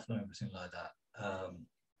about Thoth and everything like that,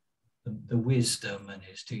 the wisdom and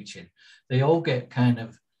his teaching, they all get kind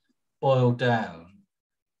of boiled down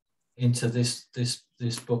into this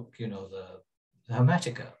book, the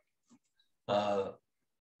Hermetica.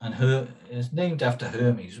 And it's named after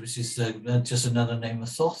Hermes, which is just another name of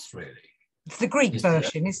Thoth, really. It's the Greek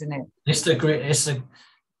version, isn't it? It's the Greek. It's a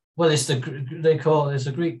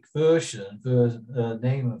Greek version, the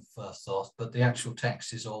name of Thoth, but the actual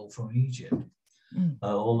text is all from Egypt.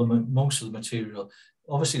 Most of the material,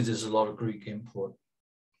 obviously, there's a lot of Greek input,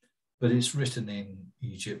 but it's written in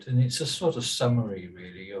Egypt, and it's a sort of summary,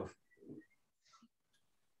 really, of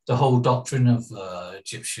the whole doctrine of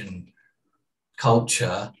Egyptian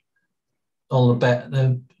culture, all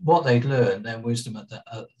what they'd learned, their wisdom at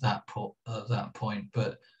that point.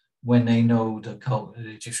 But when they know the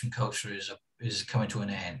Egyptian culture is coming to an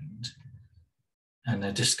end, and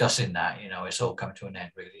they're discussing that, it's all coming to an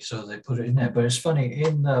end, really. So they put it in there. But it's funny,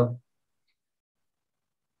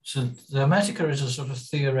 so the Hermetica is a sort of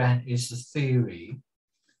theory,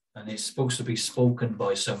 and it's supposed to be spoken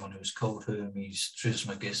by someone who's called Hermes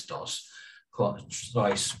Trismegistos,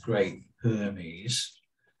 thrice great Hermes.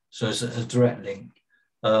 So it's a direct link.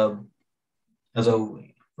 Although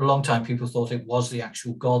for a long time people thought it was the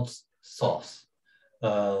actual god Thoth.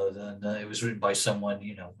 And it was written by someone,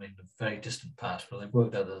 in the very distant past, but they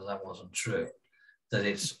worked out that wasn't true. That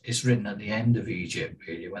it's written at the end of Egypt,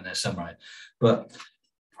 really, when they're summarized. But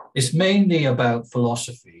it's mainly about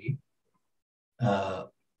philosophy.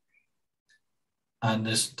 And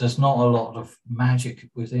there's not a lot of magic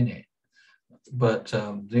within it. But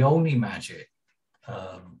the only magic,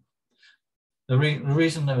 the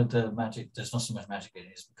reason the magic, there's not so much magic in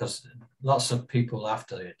it, is because lots of people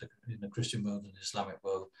after it, in the Christian world and Islamic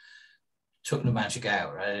world, took the magic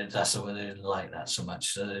out, right? That's why they didn't like that so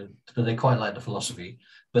much. But they quite like the philosophy.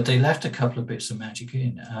 But they left a couple of bits of magic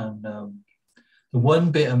in. And the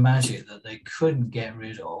one bit of magic that they couldn't get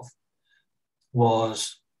rid of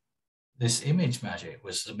was this image magic,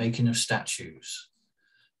 was the making of statues.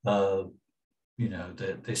 You know,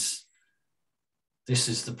 this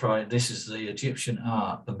is the Egyptian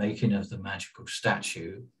art, the making of the magical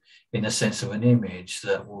statue in a sense of an image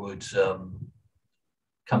that would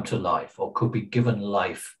come to life or could be given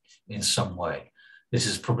life in some way. This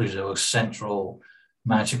is probably the most central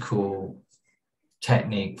magical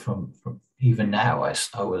technique from even now, I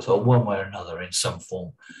was, or one way or another, in some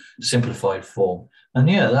form, simplified form. And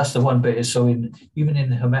yeah, that's the one bit. So even in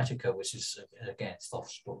the Hermetica, which is again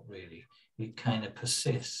Thoth's book, really, it kind of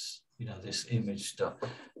persists, you know, this image stuff.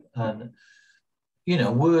 And you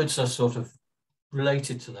know, words are sort of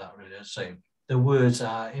related to that, really. I'd say the words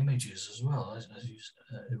are images as well, as you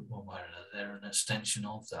one way or another. They're an extension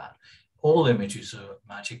of that. All images are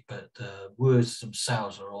magic, but words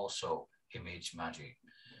themselves are also image magic,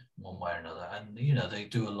 one way or another. And you know, they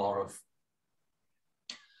do a lot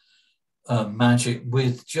of magic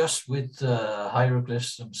with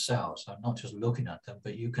hieroglyphs themselves. I'm not just looking at them,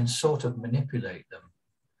 but you can sort of manipulate them.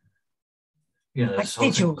 You know, like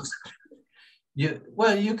sigils. You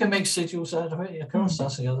can make sigils out of it. Of course,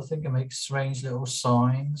 that's the other thing. You can make strange little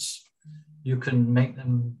signs. You can make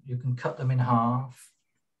them. You can cut them in half.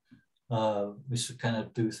 We should kind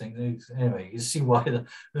of do things. Anyway, you see why the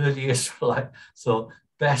early Israelites thought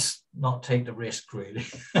best not take the risk, really.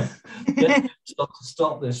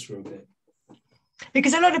 Stop this for a bit.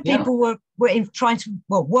 Because a lot of people were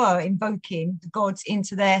invoking the gods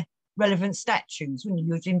into their relevant statues. When you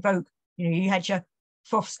would invoke, you know, you had your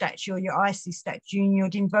Thoth statue or your Isis statue, and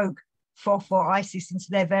you'd invoke Thoth or Isis into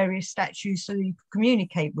their various statues so that you could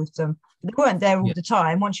communicate with them. But they weren't there all the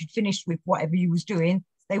time. Once you'd finished with whatever you was doing,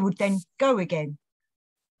 they would then go again.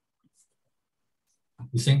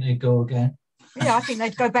 You think they'd go again? Yeah, I think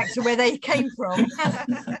they'd go back to where they came from.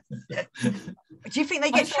 Do you think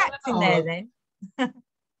they get trapped in there then?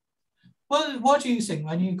 Well, what do you think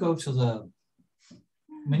when you go to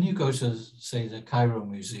say the Cairo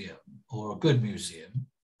Museum or a good museum,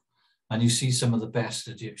 and you see some of the best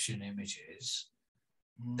Egyptian images,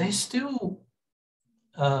 they still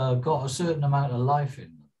got a certain amount of life in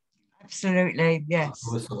them. Absolutely, yes.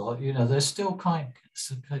 You know, they're still kind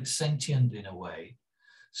of sentient in a way.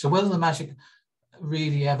 So whether the magic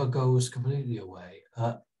really ever goes completely away,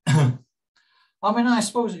 I mean, I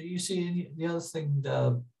suppose you see the other thing,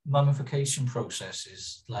 the mummification process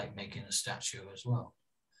is like making a statue as well.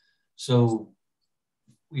 So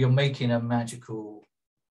you're making a magical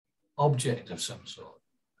object of some sort.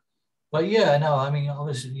 But yeah, no, I mean,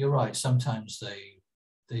 obviously you're right. Sometimes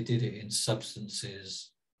they did it in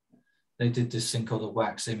substances. They did this thing called the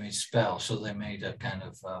wax image spell. So they made a kind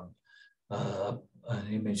of an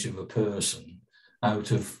image of a person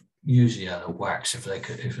usually out of wax if they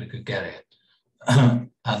could get it. And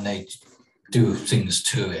they do things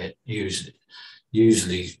to it, usually,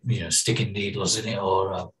 you know, sticking needles in it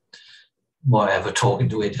or whatever, talking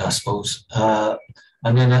to it, I suppose.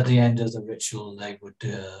 And then at the end of the ritual, they would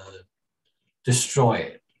destroy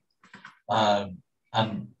it.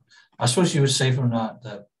 And I suppose you would say from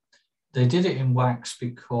that they did it in wax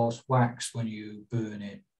because wax, when you burn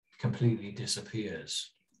it, completely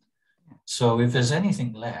disappears. So if there's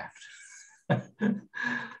anything left,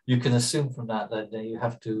 you can assume from that you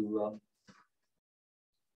have to,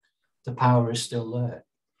 the power is still there,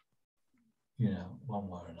 you know, one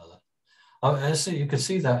way or another. I see, you could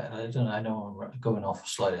see that, I don't know, I know I'm going off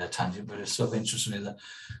slightly a tangent, but it's sort of interesting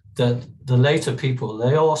that the later people,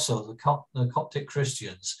 they also, the Coptic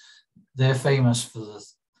Christians, they're famous for the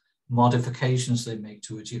modifications they make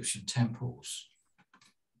to Egyptian temples.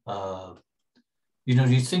 You know,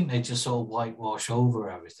 you think they just sort of whitewash over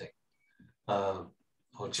everything. Or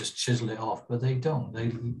just chisel it off, but they don't.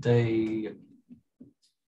 They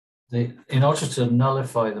in order to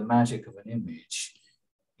nullify the magic of an image,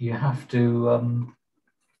 you have to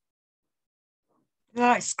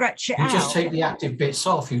like scratch it out. You just take the active bits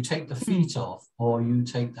off. You take the feet off, or you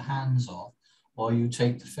take the hands off, or you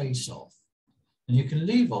take the face off, and you can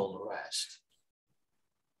leave all the rest.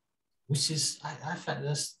 Which is, I find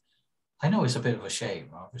this. I know it's a bit of a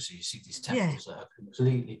shame. Obviously, you see these temples that are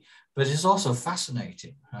completely, but it's also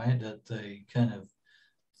fascinating, right? That they kind of,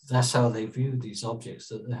 that's how they view these objects,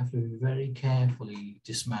 that they have to be very carefully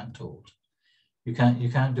dismantled. You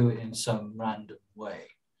can't do it in some random way.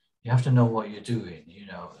 You have to know what you're doing, you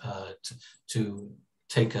know, to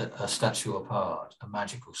take a statue apart, a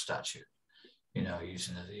magical statue, you know,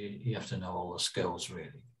 using it. You have to know all the skills,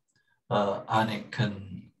 really. and it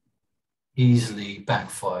can easily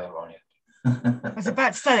backfire on you. I was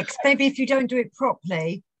about to say, 'cause maybe if you don't do it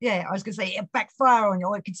properly, yeah, I was going to say it'll backfire on you,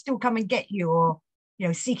 or it could still come and get you, or, you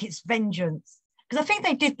know, seek its vengeance. Because I think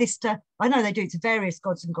they did this to, I know they do it to various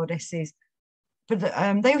gods and goddesses, but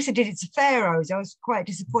they also did it to pharaohs. I was quite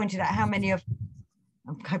disappointed at how many of,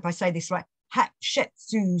 I hope I say this right,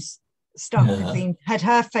 Hatshepsut's stuff had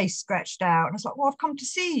her face scratched out. And I was like, well, I've come to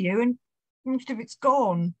see you, and most of it's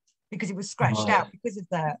gone because it was scratched out because of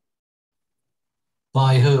that.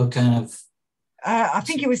 By her kind of, I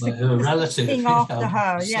think it was her relative thing after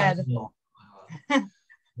her. Yeah.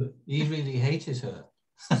 He really hated her.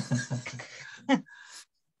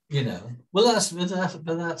 You know, well, that's yeah,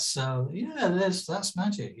 that's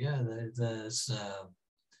magic. Yeah, there's the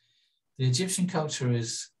Egyptian culture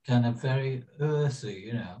is kind of very earthy,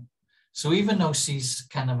 you know. So even though she's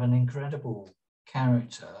kind of an incredible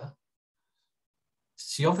character,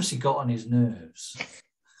 she obviously got on his nerves.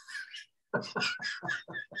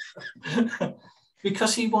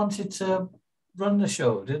 Because he wanted to run the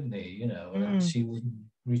show, didn't he? You know, and she wouldn't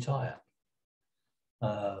retire.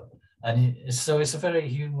 So it's a very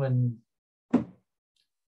human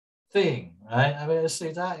thing, right? I mean,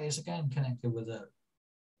 see, that is again connected with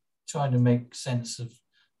trying to make sense of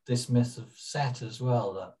this myth of Set as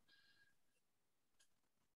well.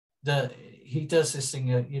 That he does this thing,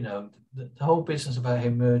 you know, the whole business about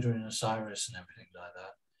him murdering Osiris and everything like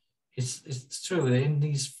that. It's true in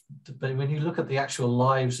these, but when you look at the actual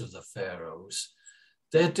lives of the pharaohs,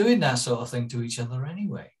 they're doing that sort of thing to each other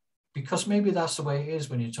anyway, because maybe that's the way it is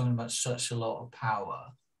when you're talking about such a lot of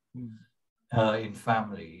power in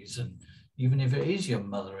families, and even if it is your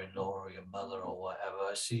mother-in-law or your mother or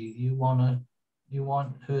whatever, see, you want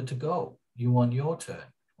her to go, you want your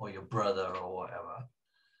turn, or your brother or whatever.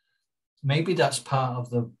 Maybe that's part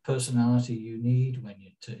of the personality you need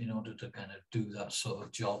in order to kind of do that sort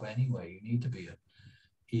of job anyway. You need to be an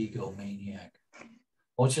egomaniac,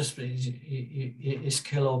 or just it's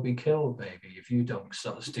kill or be killed, baby. If you don't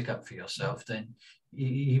sort of stick up for yourself, then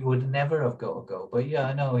he would never have got to go. But yeah,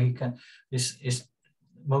 I know he can. It's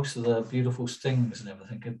most of the beautiful things and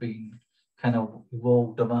everything had been kind of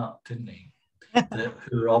walled them up, didn't he?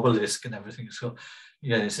 Her obelisk and everything. So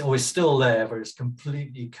yeah, it's always still there, but it's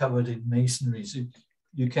completely covered in masonry, so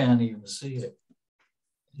you can't even see it.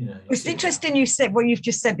 You know, it's interesting you said what you've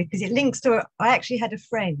just said, because it links to I actually had a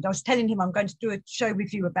friend. I was telling him I'm going to do a show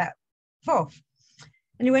with you about Thoth,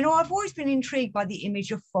 and he went, "Oh, I've always been intrigued by the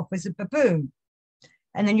image of Thoth as a baboon."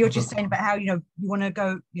 And then you're just saying about how, you know, you want to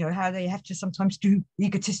go, you know, how they have to sometimes do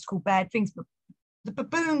egotistical bad things, but the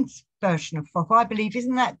baboon's version of Thoth, I believe,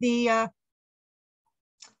 isn't that the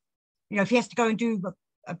you know, if he has to go and do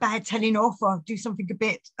a bad telling off or do something a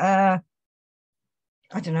bit, I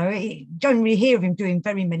don't know, you don't really hear of him doing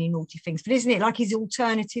very many naughty things, but isn't it like his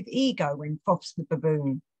alternative ego when Thoth's the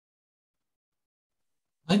baboon?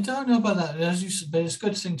 I don't know about that, as you said, but it's a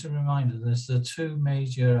good thing to remind us. There's the two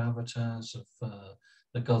major avatars of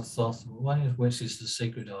the god Thoth, one of which is the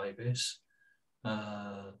sacred ibis,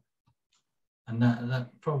 and that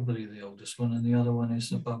probably the oldest one, and the other one is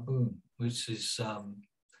the baboon, which is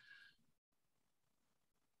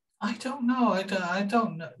I don't know. I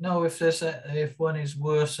don't know if if one is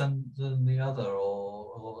worse than the other,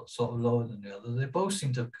 or sort of lower than the other. They both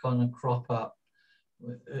seem to kind of crop up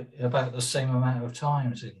about the same amount of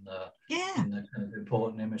times in the kind of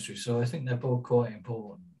important imagery. So I think they're both quite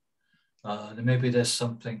important. Maybe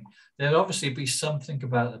there'll obviously be something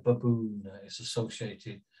about the baboon that is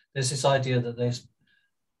associated. There's this idea that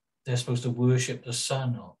they're supposed to worship the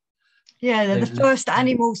sun. Yeah, they're the first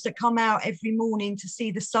animals that come out every morning to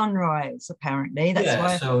see the sunrise, apparently. That's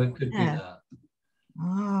why. So it could be that.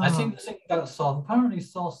 Oh. I think the thing about Thoth, apparently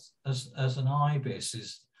Thoth as an ibis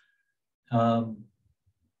is, you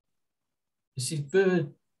see,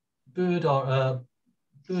 birds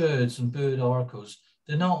and bird oracles,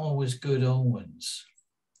 they're not always good omens.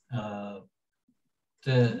 A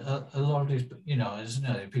lot of these, you know,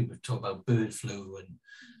 people talk about bird flu and,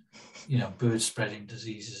 you know, birds spreading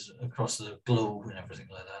diseases across the globe and everything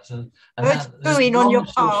like that. So, birds pooing on your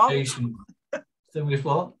car. With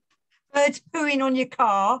what? Birds pooing on your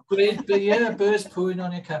car. Birds pooing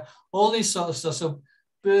on your car. All this sort of stuff. So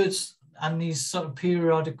birds and these sort of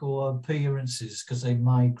periodical appearances, because they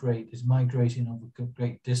migrate, is migrating over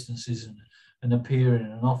great distances and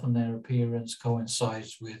appearing, and often their appearance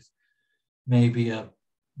coincides with maybe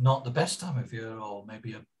not the best time of year, or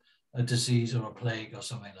maybe a disease or a plague or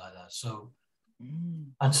something like that. So,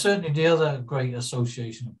 and certainly the other great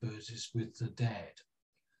association of birds is with the dead,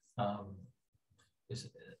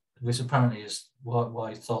 which apparently is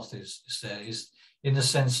why Thoth is there, is in the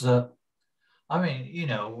sense that I mean, you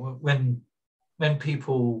know, when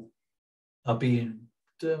people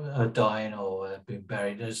are dying or being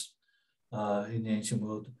buried, there's in the ancient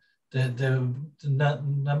world, the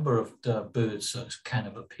number of birds that kind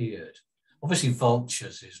of appeared. Obviously,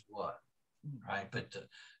 vultures is one, right? But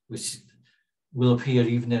which will appear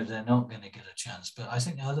even if they're not going to get a chance. But I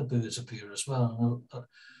think other birds appear as well.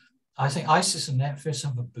 I think Isis and Nephthys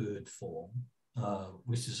have a bird form,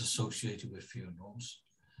 which is associated with funerals.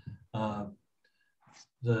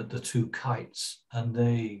 The two kites, and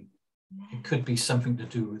it could be something to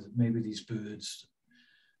do with maybe these birds.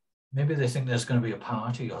 Maybe they think there's going to be a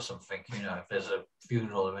party or something. You know, if there's a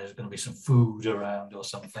funeral, there's going to be some food around or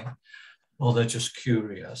something, or they're just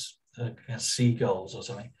curious. Seagulls or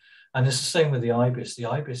something. And it's the same with the ibis. The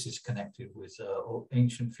ibis is connected with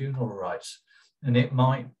ancient funeral rites, and it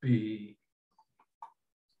might be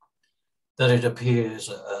that it appears.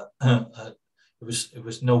 It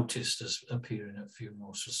was noticed as appearing at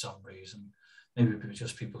funerals for some reason. Maybe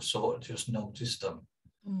people sort of just noticed them.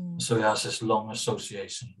 So it has this long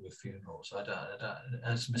association with funerals.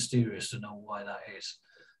 It's mysterious to know why that is.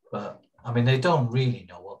 But I mean, they don't really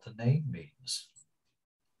know what the name means.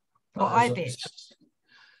 Well, ibis.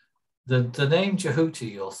 The name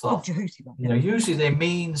Jehuti or Thoth, Jehuti, you know, usually they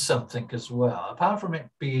mean something as well. Apart from it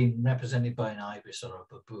being represented by an ibis or a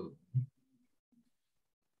baboon,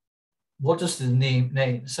 what does the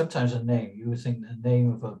name? Sometimes a name, you would think the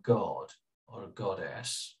name of a god or a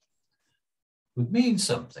goddess would mean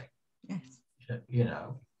something. Yes. You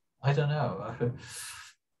know, I don't know.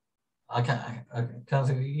 I can't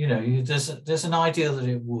think. You know, there's an idea that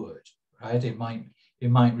it would, right? It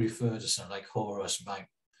might refer to something like Horus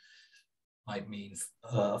might mean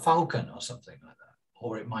a falcon or something like that,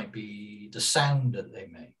 or it might be the sound that they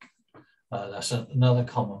make. That's another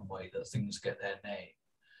common way that things get their name.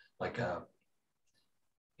 Like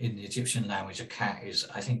in the Egyptian language, a cat is,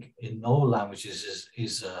 I think, in all languages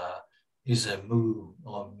is a moo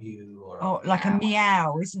or mew or like a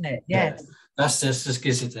meow, isn't it? Yes. Yeah, that's just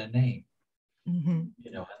gives it their name. Mm-hmm.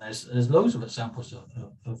 You know, and there's loads of examples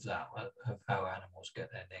of that, of how animals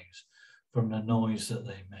get their names from the noise that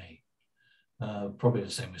they make. Probably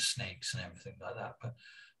the same with snakes and everything like that.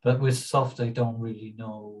 But with Thoth, they don't really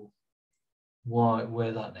know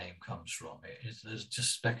where that name comes from. It's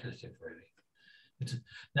just speculative, really.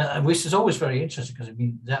 Which is always very interesting, because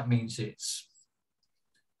that means it's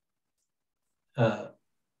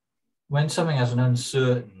when something has an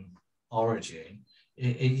uncertain origin,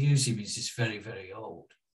 it usually means it's very, very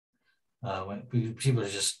old. When people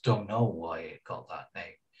just don't know why it got that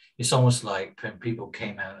name. It's almost like when people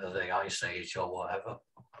came out of the Ice Age or whatever,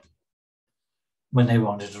 when they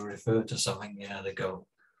wanted to refer to something, you know, they go,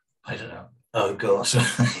 I don't know, oh gosh.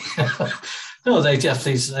 No, they just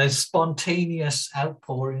these spontaneous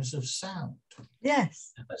outpourings of sound.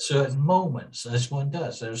 Yes. At certain moments, as one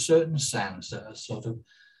does, there are certain sounds that are sort of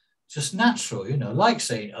just natural, you know, like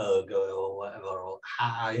saying or whatever, or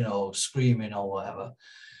you know, screaming or whatever.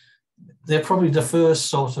 They're probably the first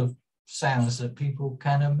sort of sounds that people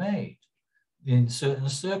kind of made in certain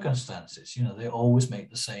circumstances. You know, they always make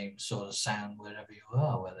the same sort of sound wherever you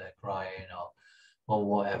are, whether they're crying or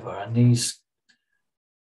whatever. And these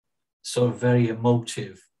sort of very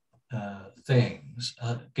emotive things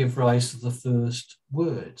give rise to the first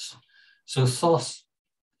words. So Thoth,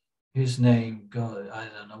 his name, God, I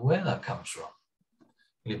don't know where that comes from,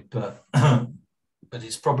 but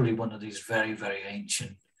it's probably one of these very, very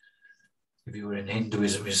ancient, if you were in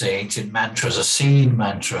Hinduism, you say ancient mantras, a seed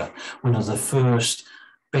mantra, one of the first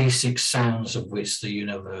basic sounds of which the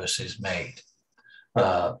universe is made,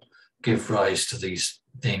 give rise to these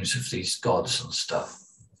names of these gods and stuff.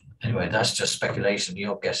 Anyway, that's just speculation.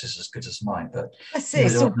 Your guess is as good as mine. But that's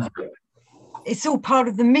it. It's all part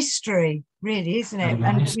of the mystery, really, isn't it?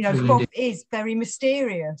 And you know, Thoth is very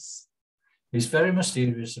mysterious. He's very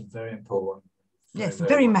mysterious and very important. Yes,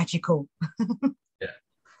 very magical. Yeah.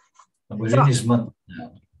 And we're in his month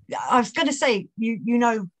now. I was going to say, you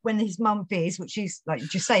know when his month is, which is, like you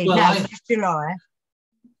just say, well, now it's July.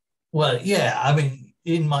 Well, yeah, I mean,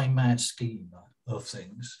 in my mad scheme of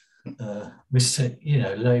things, you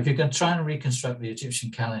know, like if you're going to try and reconstruct the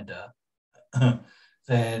Egyptian calendar,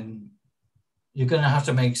 then you're going to have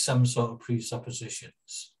to make some sort of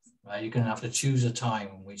presuppositions, right? You're going to have to choose a time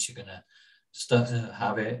in which you're going to start to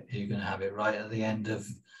have it. You're going to have it right at the end of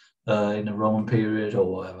in the Roman period or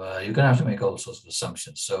whatever. You're going to have to make all sorts of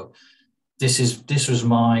assumptions. So this was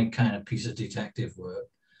my kind of piece of detective work,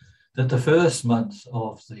 that the first month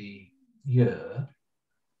of the year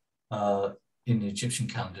in the Egyptian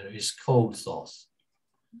calendar is called Thoth.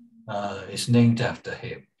 It's named after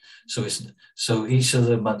him. So each of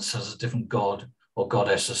the months has a different god or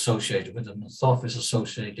goddess associated with them. And Thoth is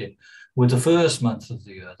associated with the first month of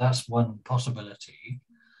the year. That's one possibility.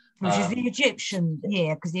 Which is the Egyptian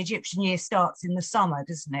year, because the Egyptian year starts in the summer,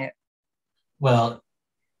 doesn't it? Well,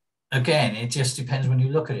 again, it just depends when you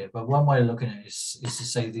look at it. But one way of looking at it is to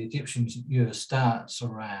say the Egyptian year starts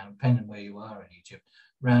around, depending where you are in Egypt,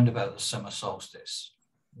 round about the summer solstice,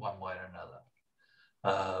 one way or another.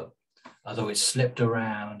 Although it's slipped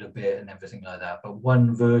around a bit and everything like that. But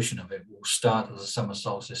one version of it will start at the summer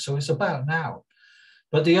solstice. So it's about now.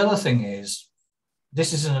 But the other thing is,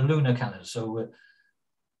 this is in a lunar calendar. So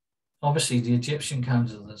obviously the Egyptian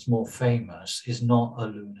calendar that's more famous is not a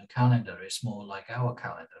lunar calendar. It's more like our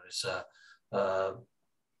calendar. It's what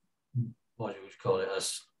do you call it? A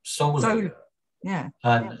solar year. Yeah.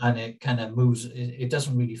 And it kind of moves, it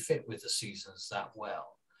doesn't really fit with the seasons that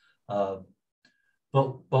well.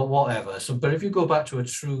 But whatever. So, but if you go back to a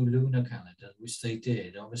true lunar calendar, which they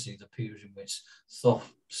did, obviously the period in which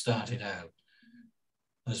Thoth started out,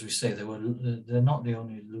 as we say, they're not the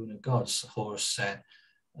only lunar gods. Horus, Set,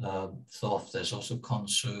 Thoth. There's also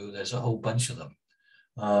Khonsu. There's a whole bunch of them.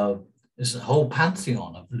 There's a whole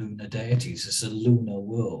pantheon of lunar deities. It's a lunar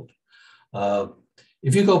world.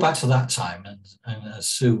 If you go back to that time and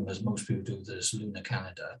assume, as most people do, there's lunar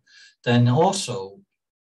calendar, then also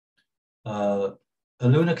a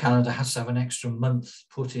lunar calendar has to have an extra month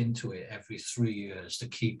put into it every 3 years to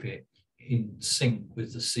keep it in sync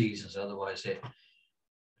with the seasons. Otherwise,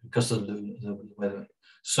 because of the weather.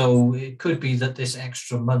 So it could be that this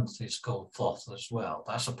extra month is called Thoth as well.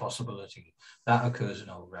 That's a possibility. That occurs in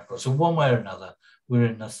old records. So one way or another, we're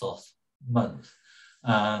in the Thoth month.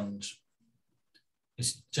 And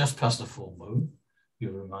it's just past the full moon, you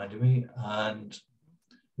reminded me, and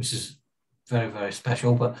which is very, very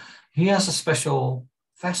special. But he has a special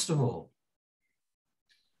festival,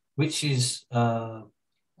 which is on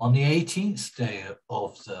the 18th day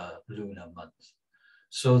of the lunar month.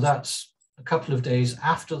 So that's a couple of days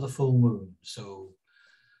after the full moon. So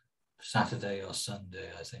Saturday or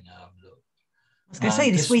Sunday, I think. I was going to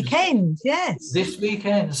say this weekend, yes. This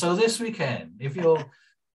weekend. So this weekend, if you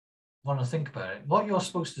want to think about it, what you're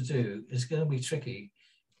supposed to do is going to be tricky.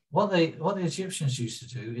 What the Egyptians used to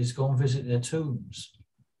do is go and visit their tombs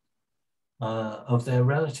of their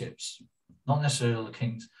relatives, not necessarily the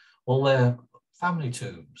kings, all their family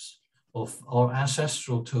tombs or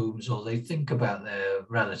ancestral tombs, or they think about their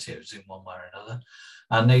relatives in one way or another,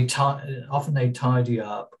 and often they tidy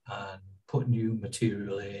up and put new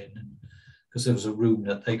material in, because there was a room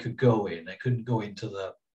that they could go in. They couldn't go into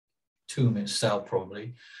the tomb itself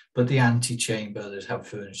probably, but the antechamber, they'd have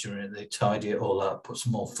furniture in it, they tidy it all up, put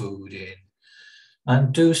some more food in,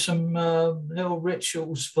 and do some little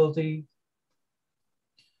rituals for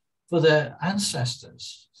their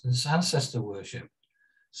ancestors. So it's ancestor worship.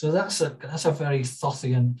 So that's a very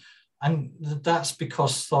Thothian, and that's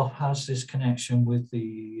because Thoth has this connection with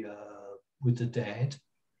the dead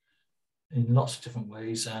in lots of different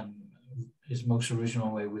ways, and his most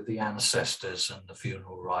original way with the ancestors and the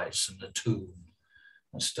funeral rites and the tomb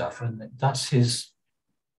and stuff. And that's his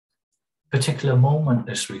particular moment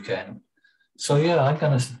this weekend. So yeah,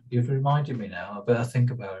 you've reminded me now. I better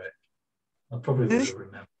think about it. I probably would have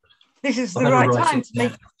remembered. This is the right time to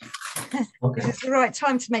make. Okay. This is the right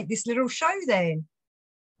time to make this little show then.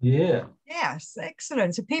 Yeah. Yes,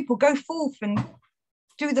 excellent. So people go forth and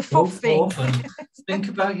do the Thoth thing. And think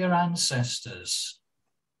about your ancestors.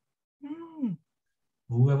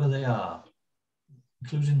 Whoever they are,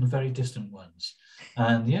 including the very distant ones.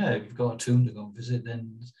 And yeah, if you've got a tomb to go and visit,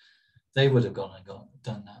 then they would have gone and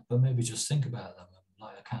done that. But maybe just think about them and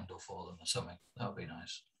light a candle for them or something. That would be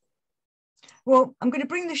nice. Well, I'm going to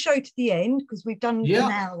bring the show to the end because we've done an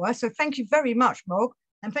hour. So thank you very much, Mogg.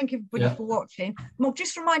 And thank you everybody for watching. Mogg,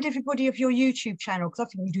 just remind everybody of your YouTube channel, because I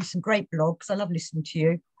think you do some great blogs. I love listening to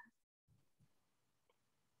you.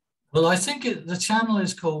 Well, I think the channel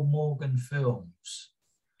is called Morgan Films.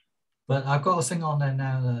 But I've got a thing on there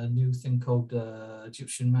now, a new thing called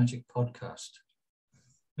Egyptian Magic Podcast.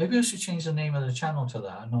 Maybe I should change the name of the channel to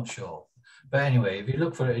that. I'm not sure. But anyway, if you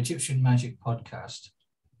look for Egyptian Magic Podcast.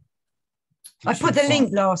 I put the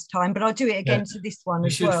link last time, but I'll do it again to this one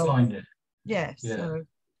as well. You should find it. Yes. Yeah.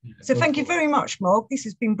 So thank you very much, Mogg. This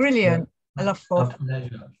has been brilliant. Yeah. I love Thoth.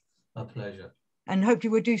 A pleasure. And hopefully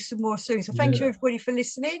we'll do some more soon. So thank you everybody for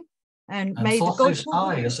listening. And may Thoth the gods is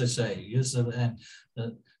high, as I say. Yes,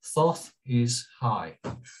 Thoth is high.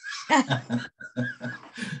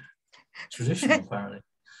 Traditional, apparently.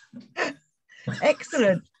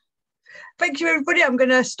 Excellent. Thank you, everybody. I'm going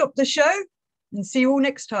to stop the show and see you all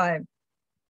next time.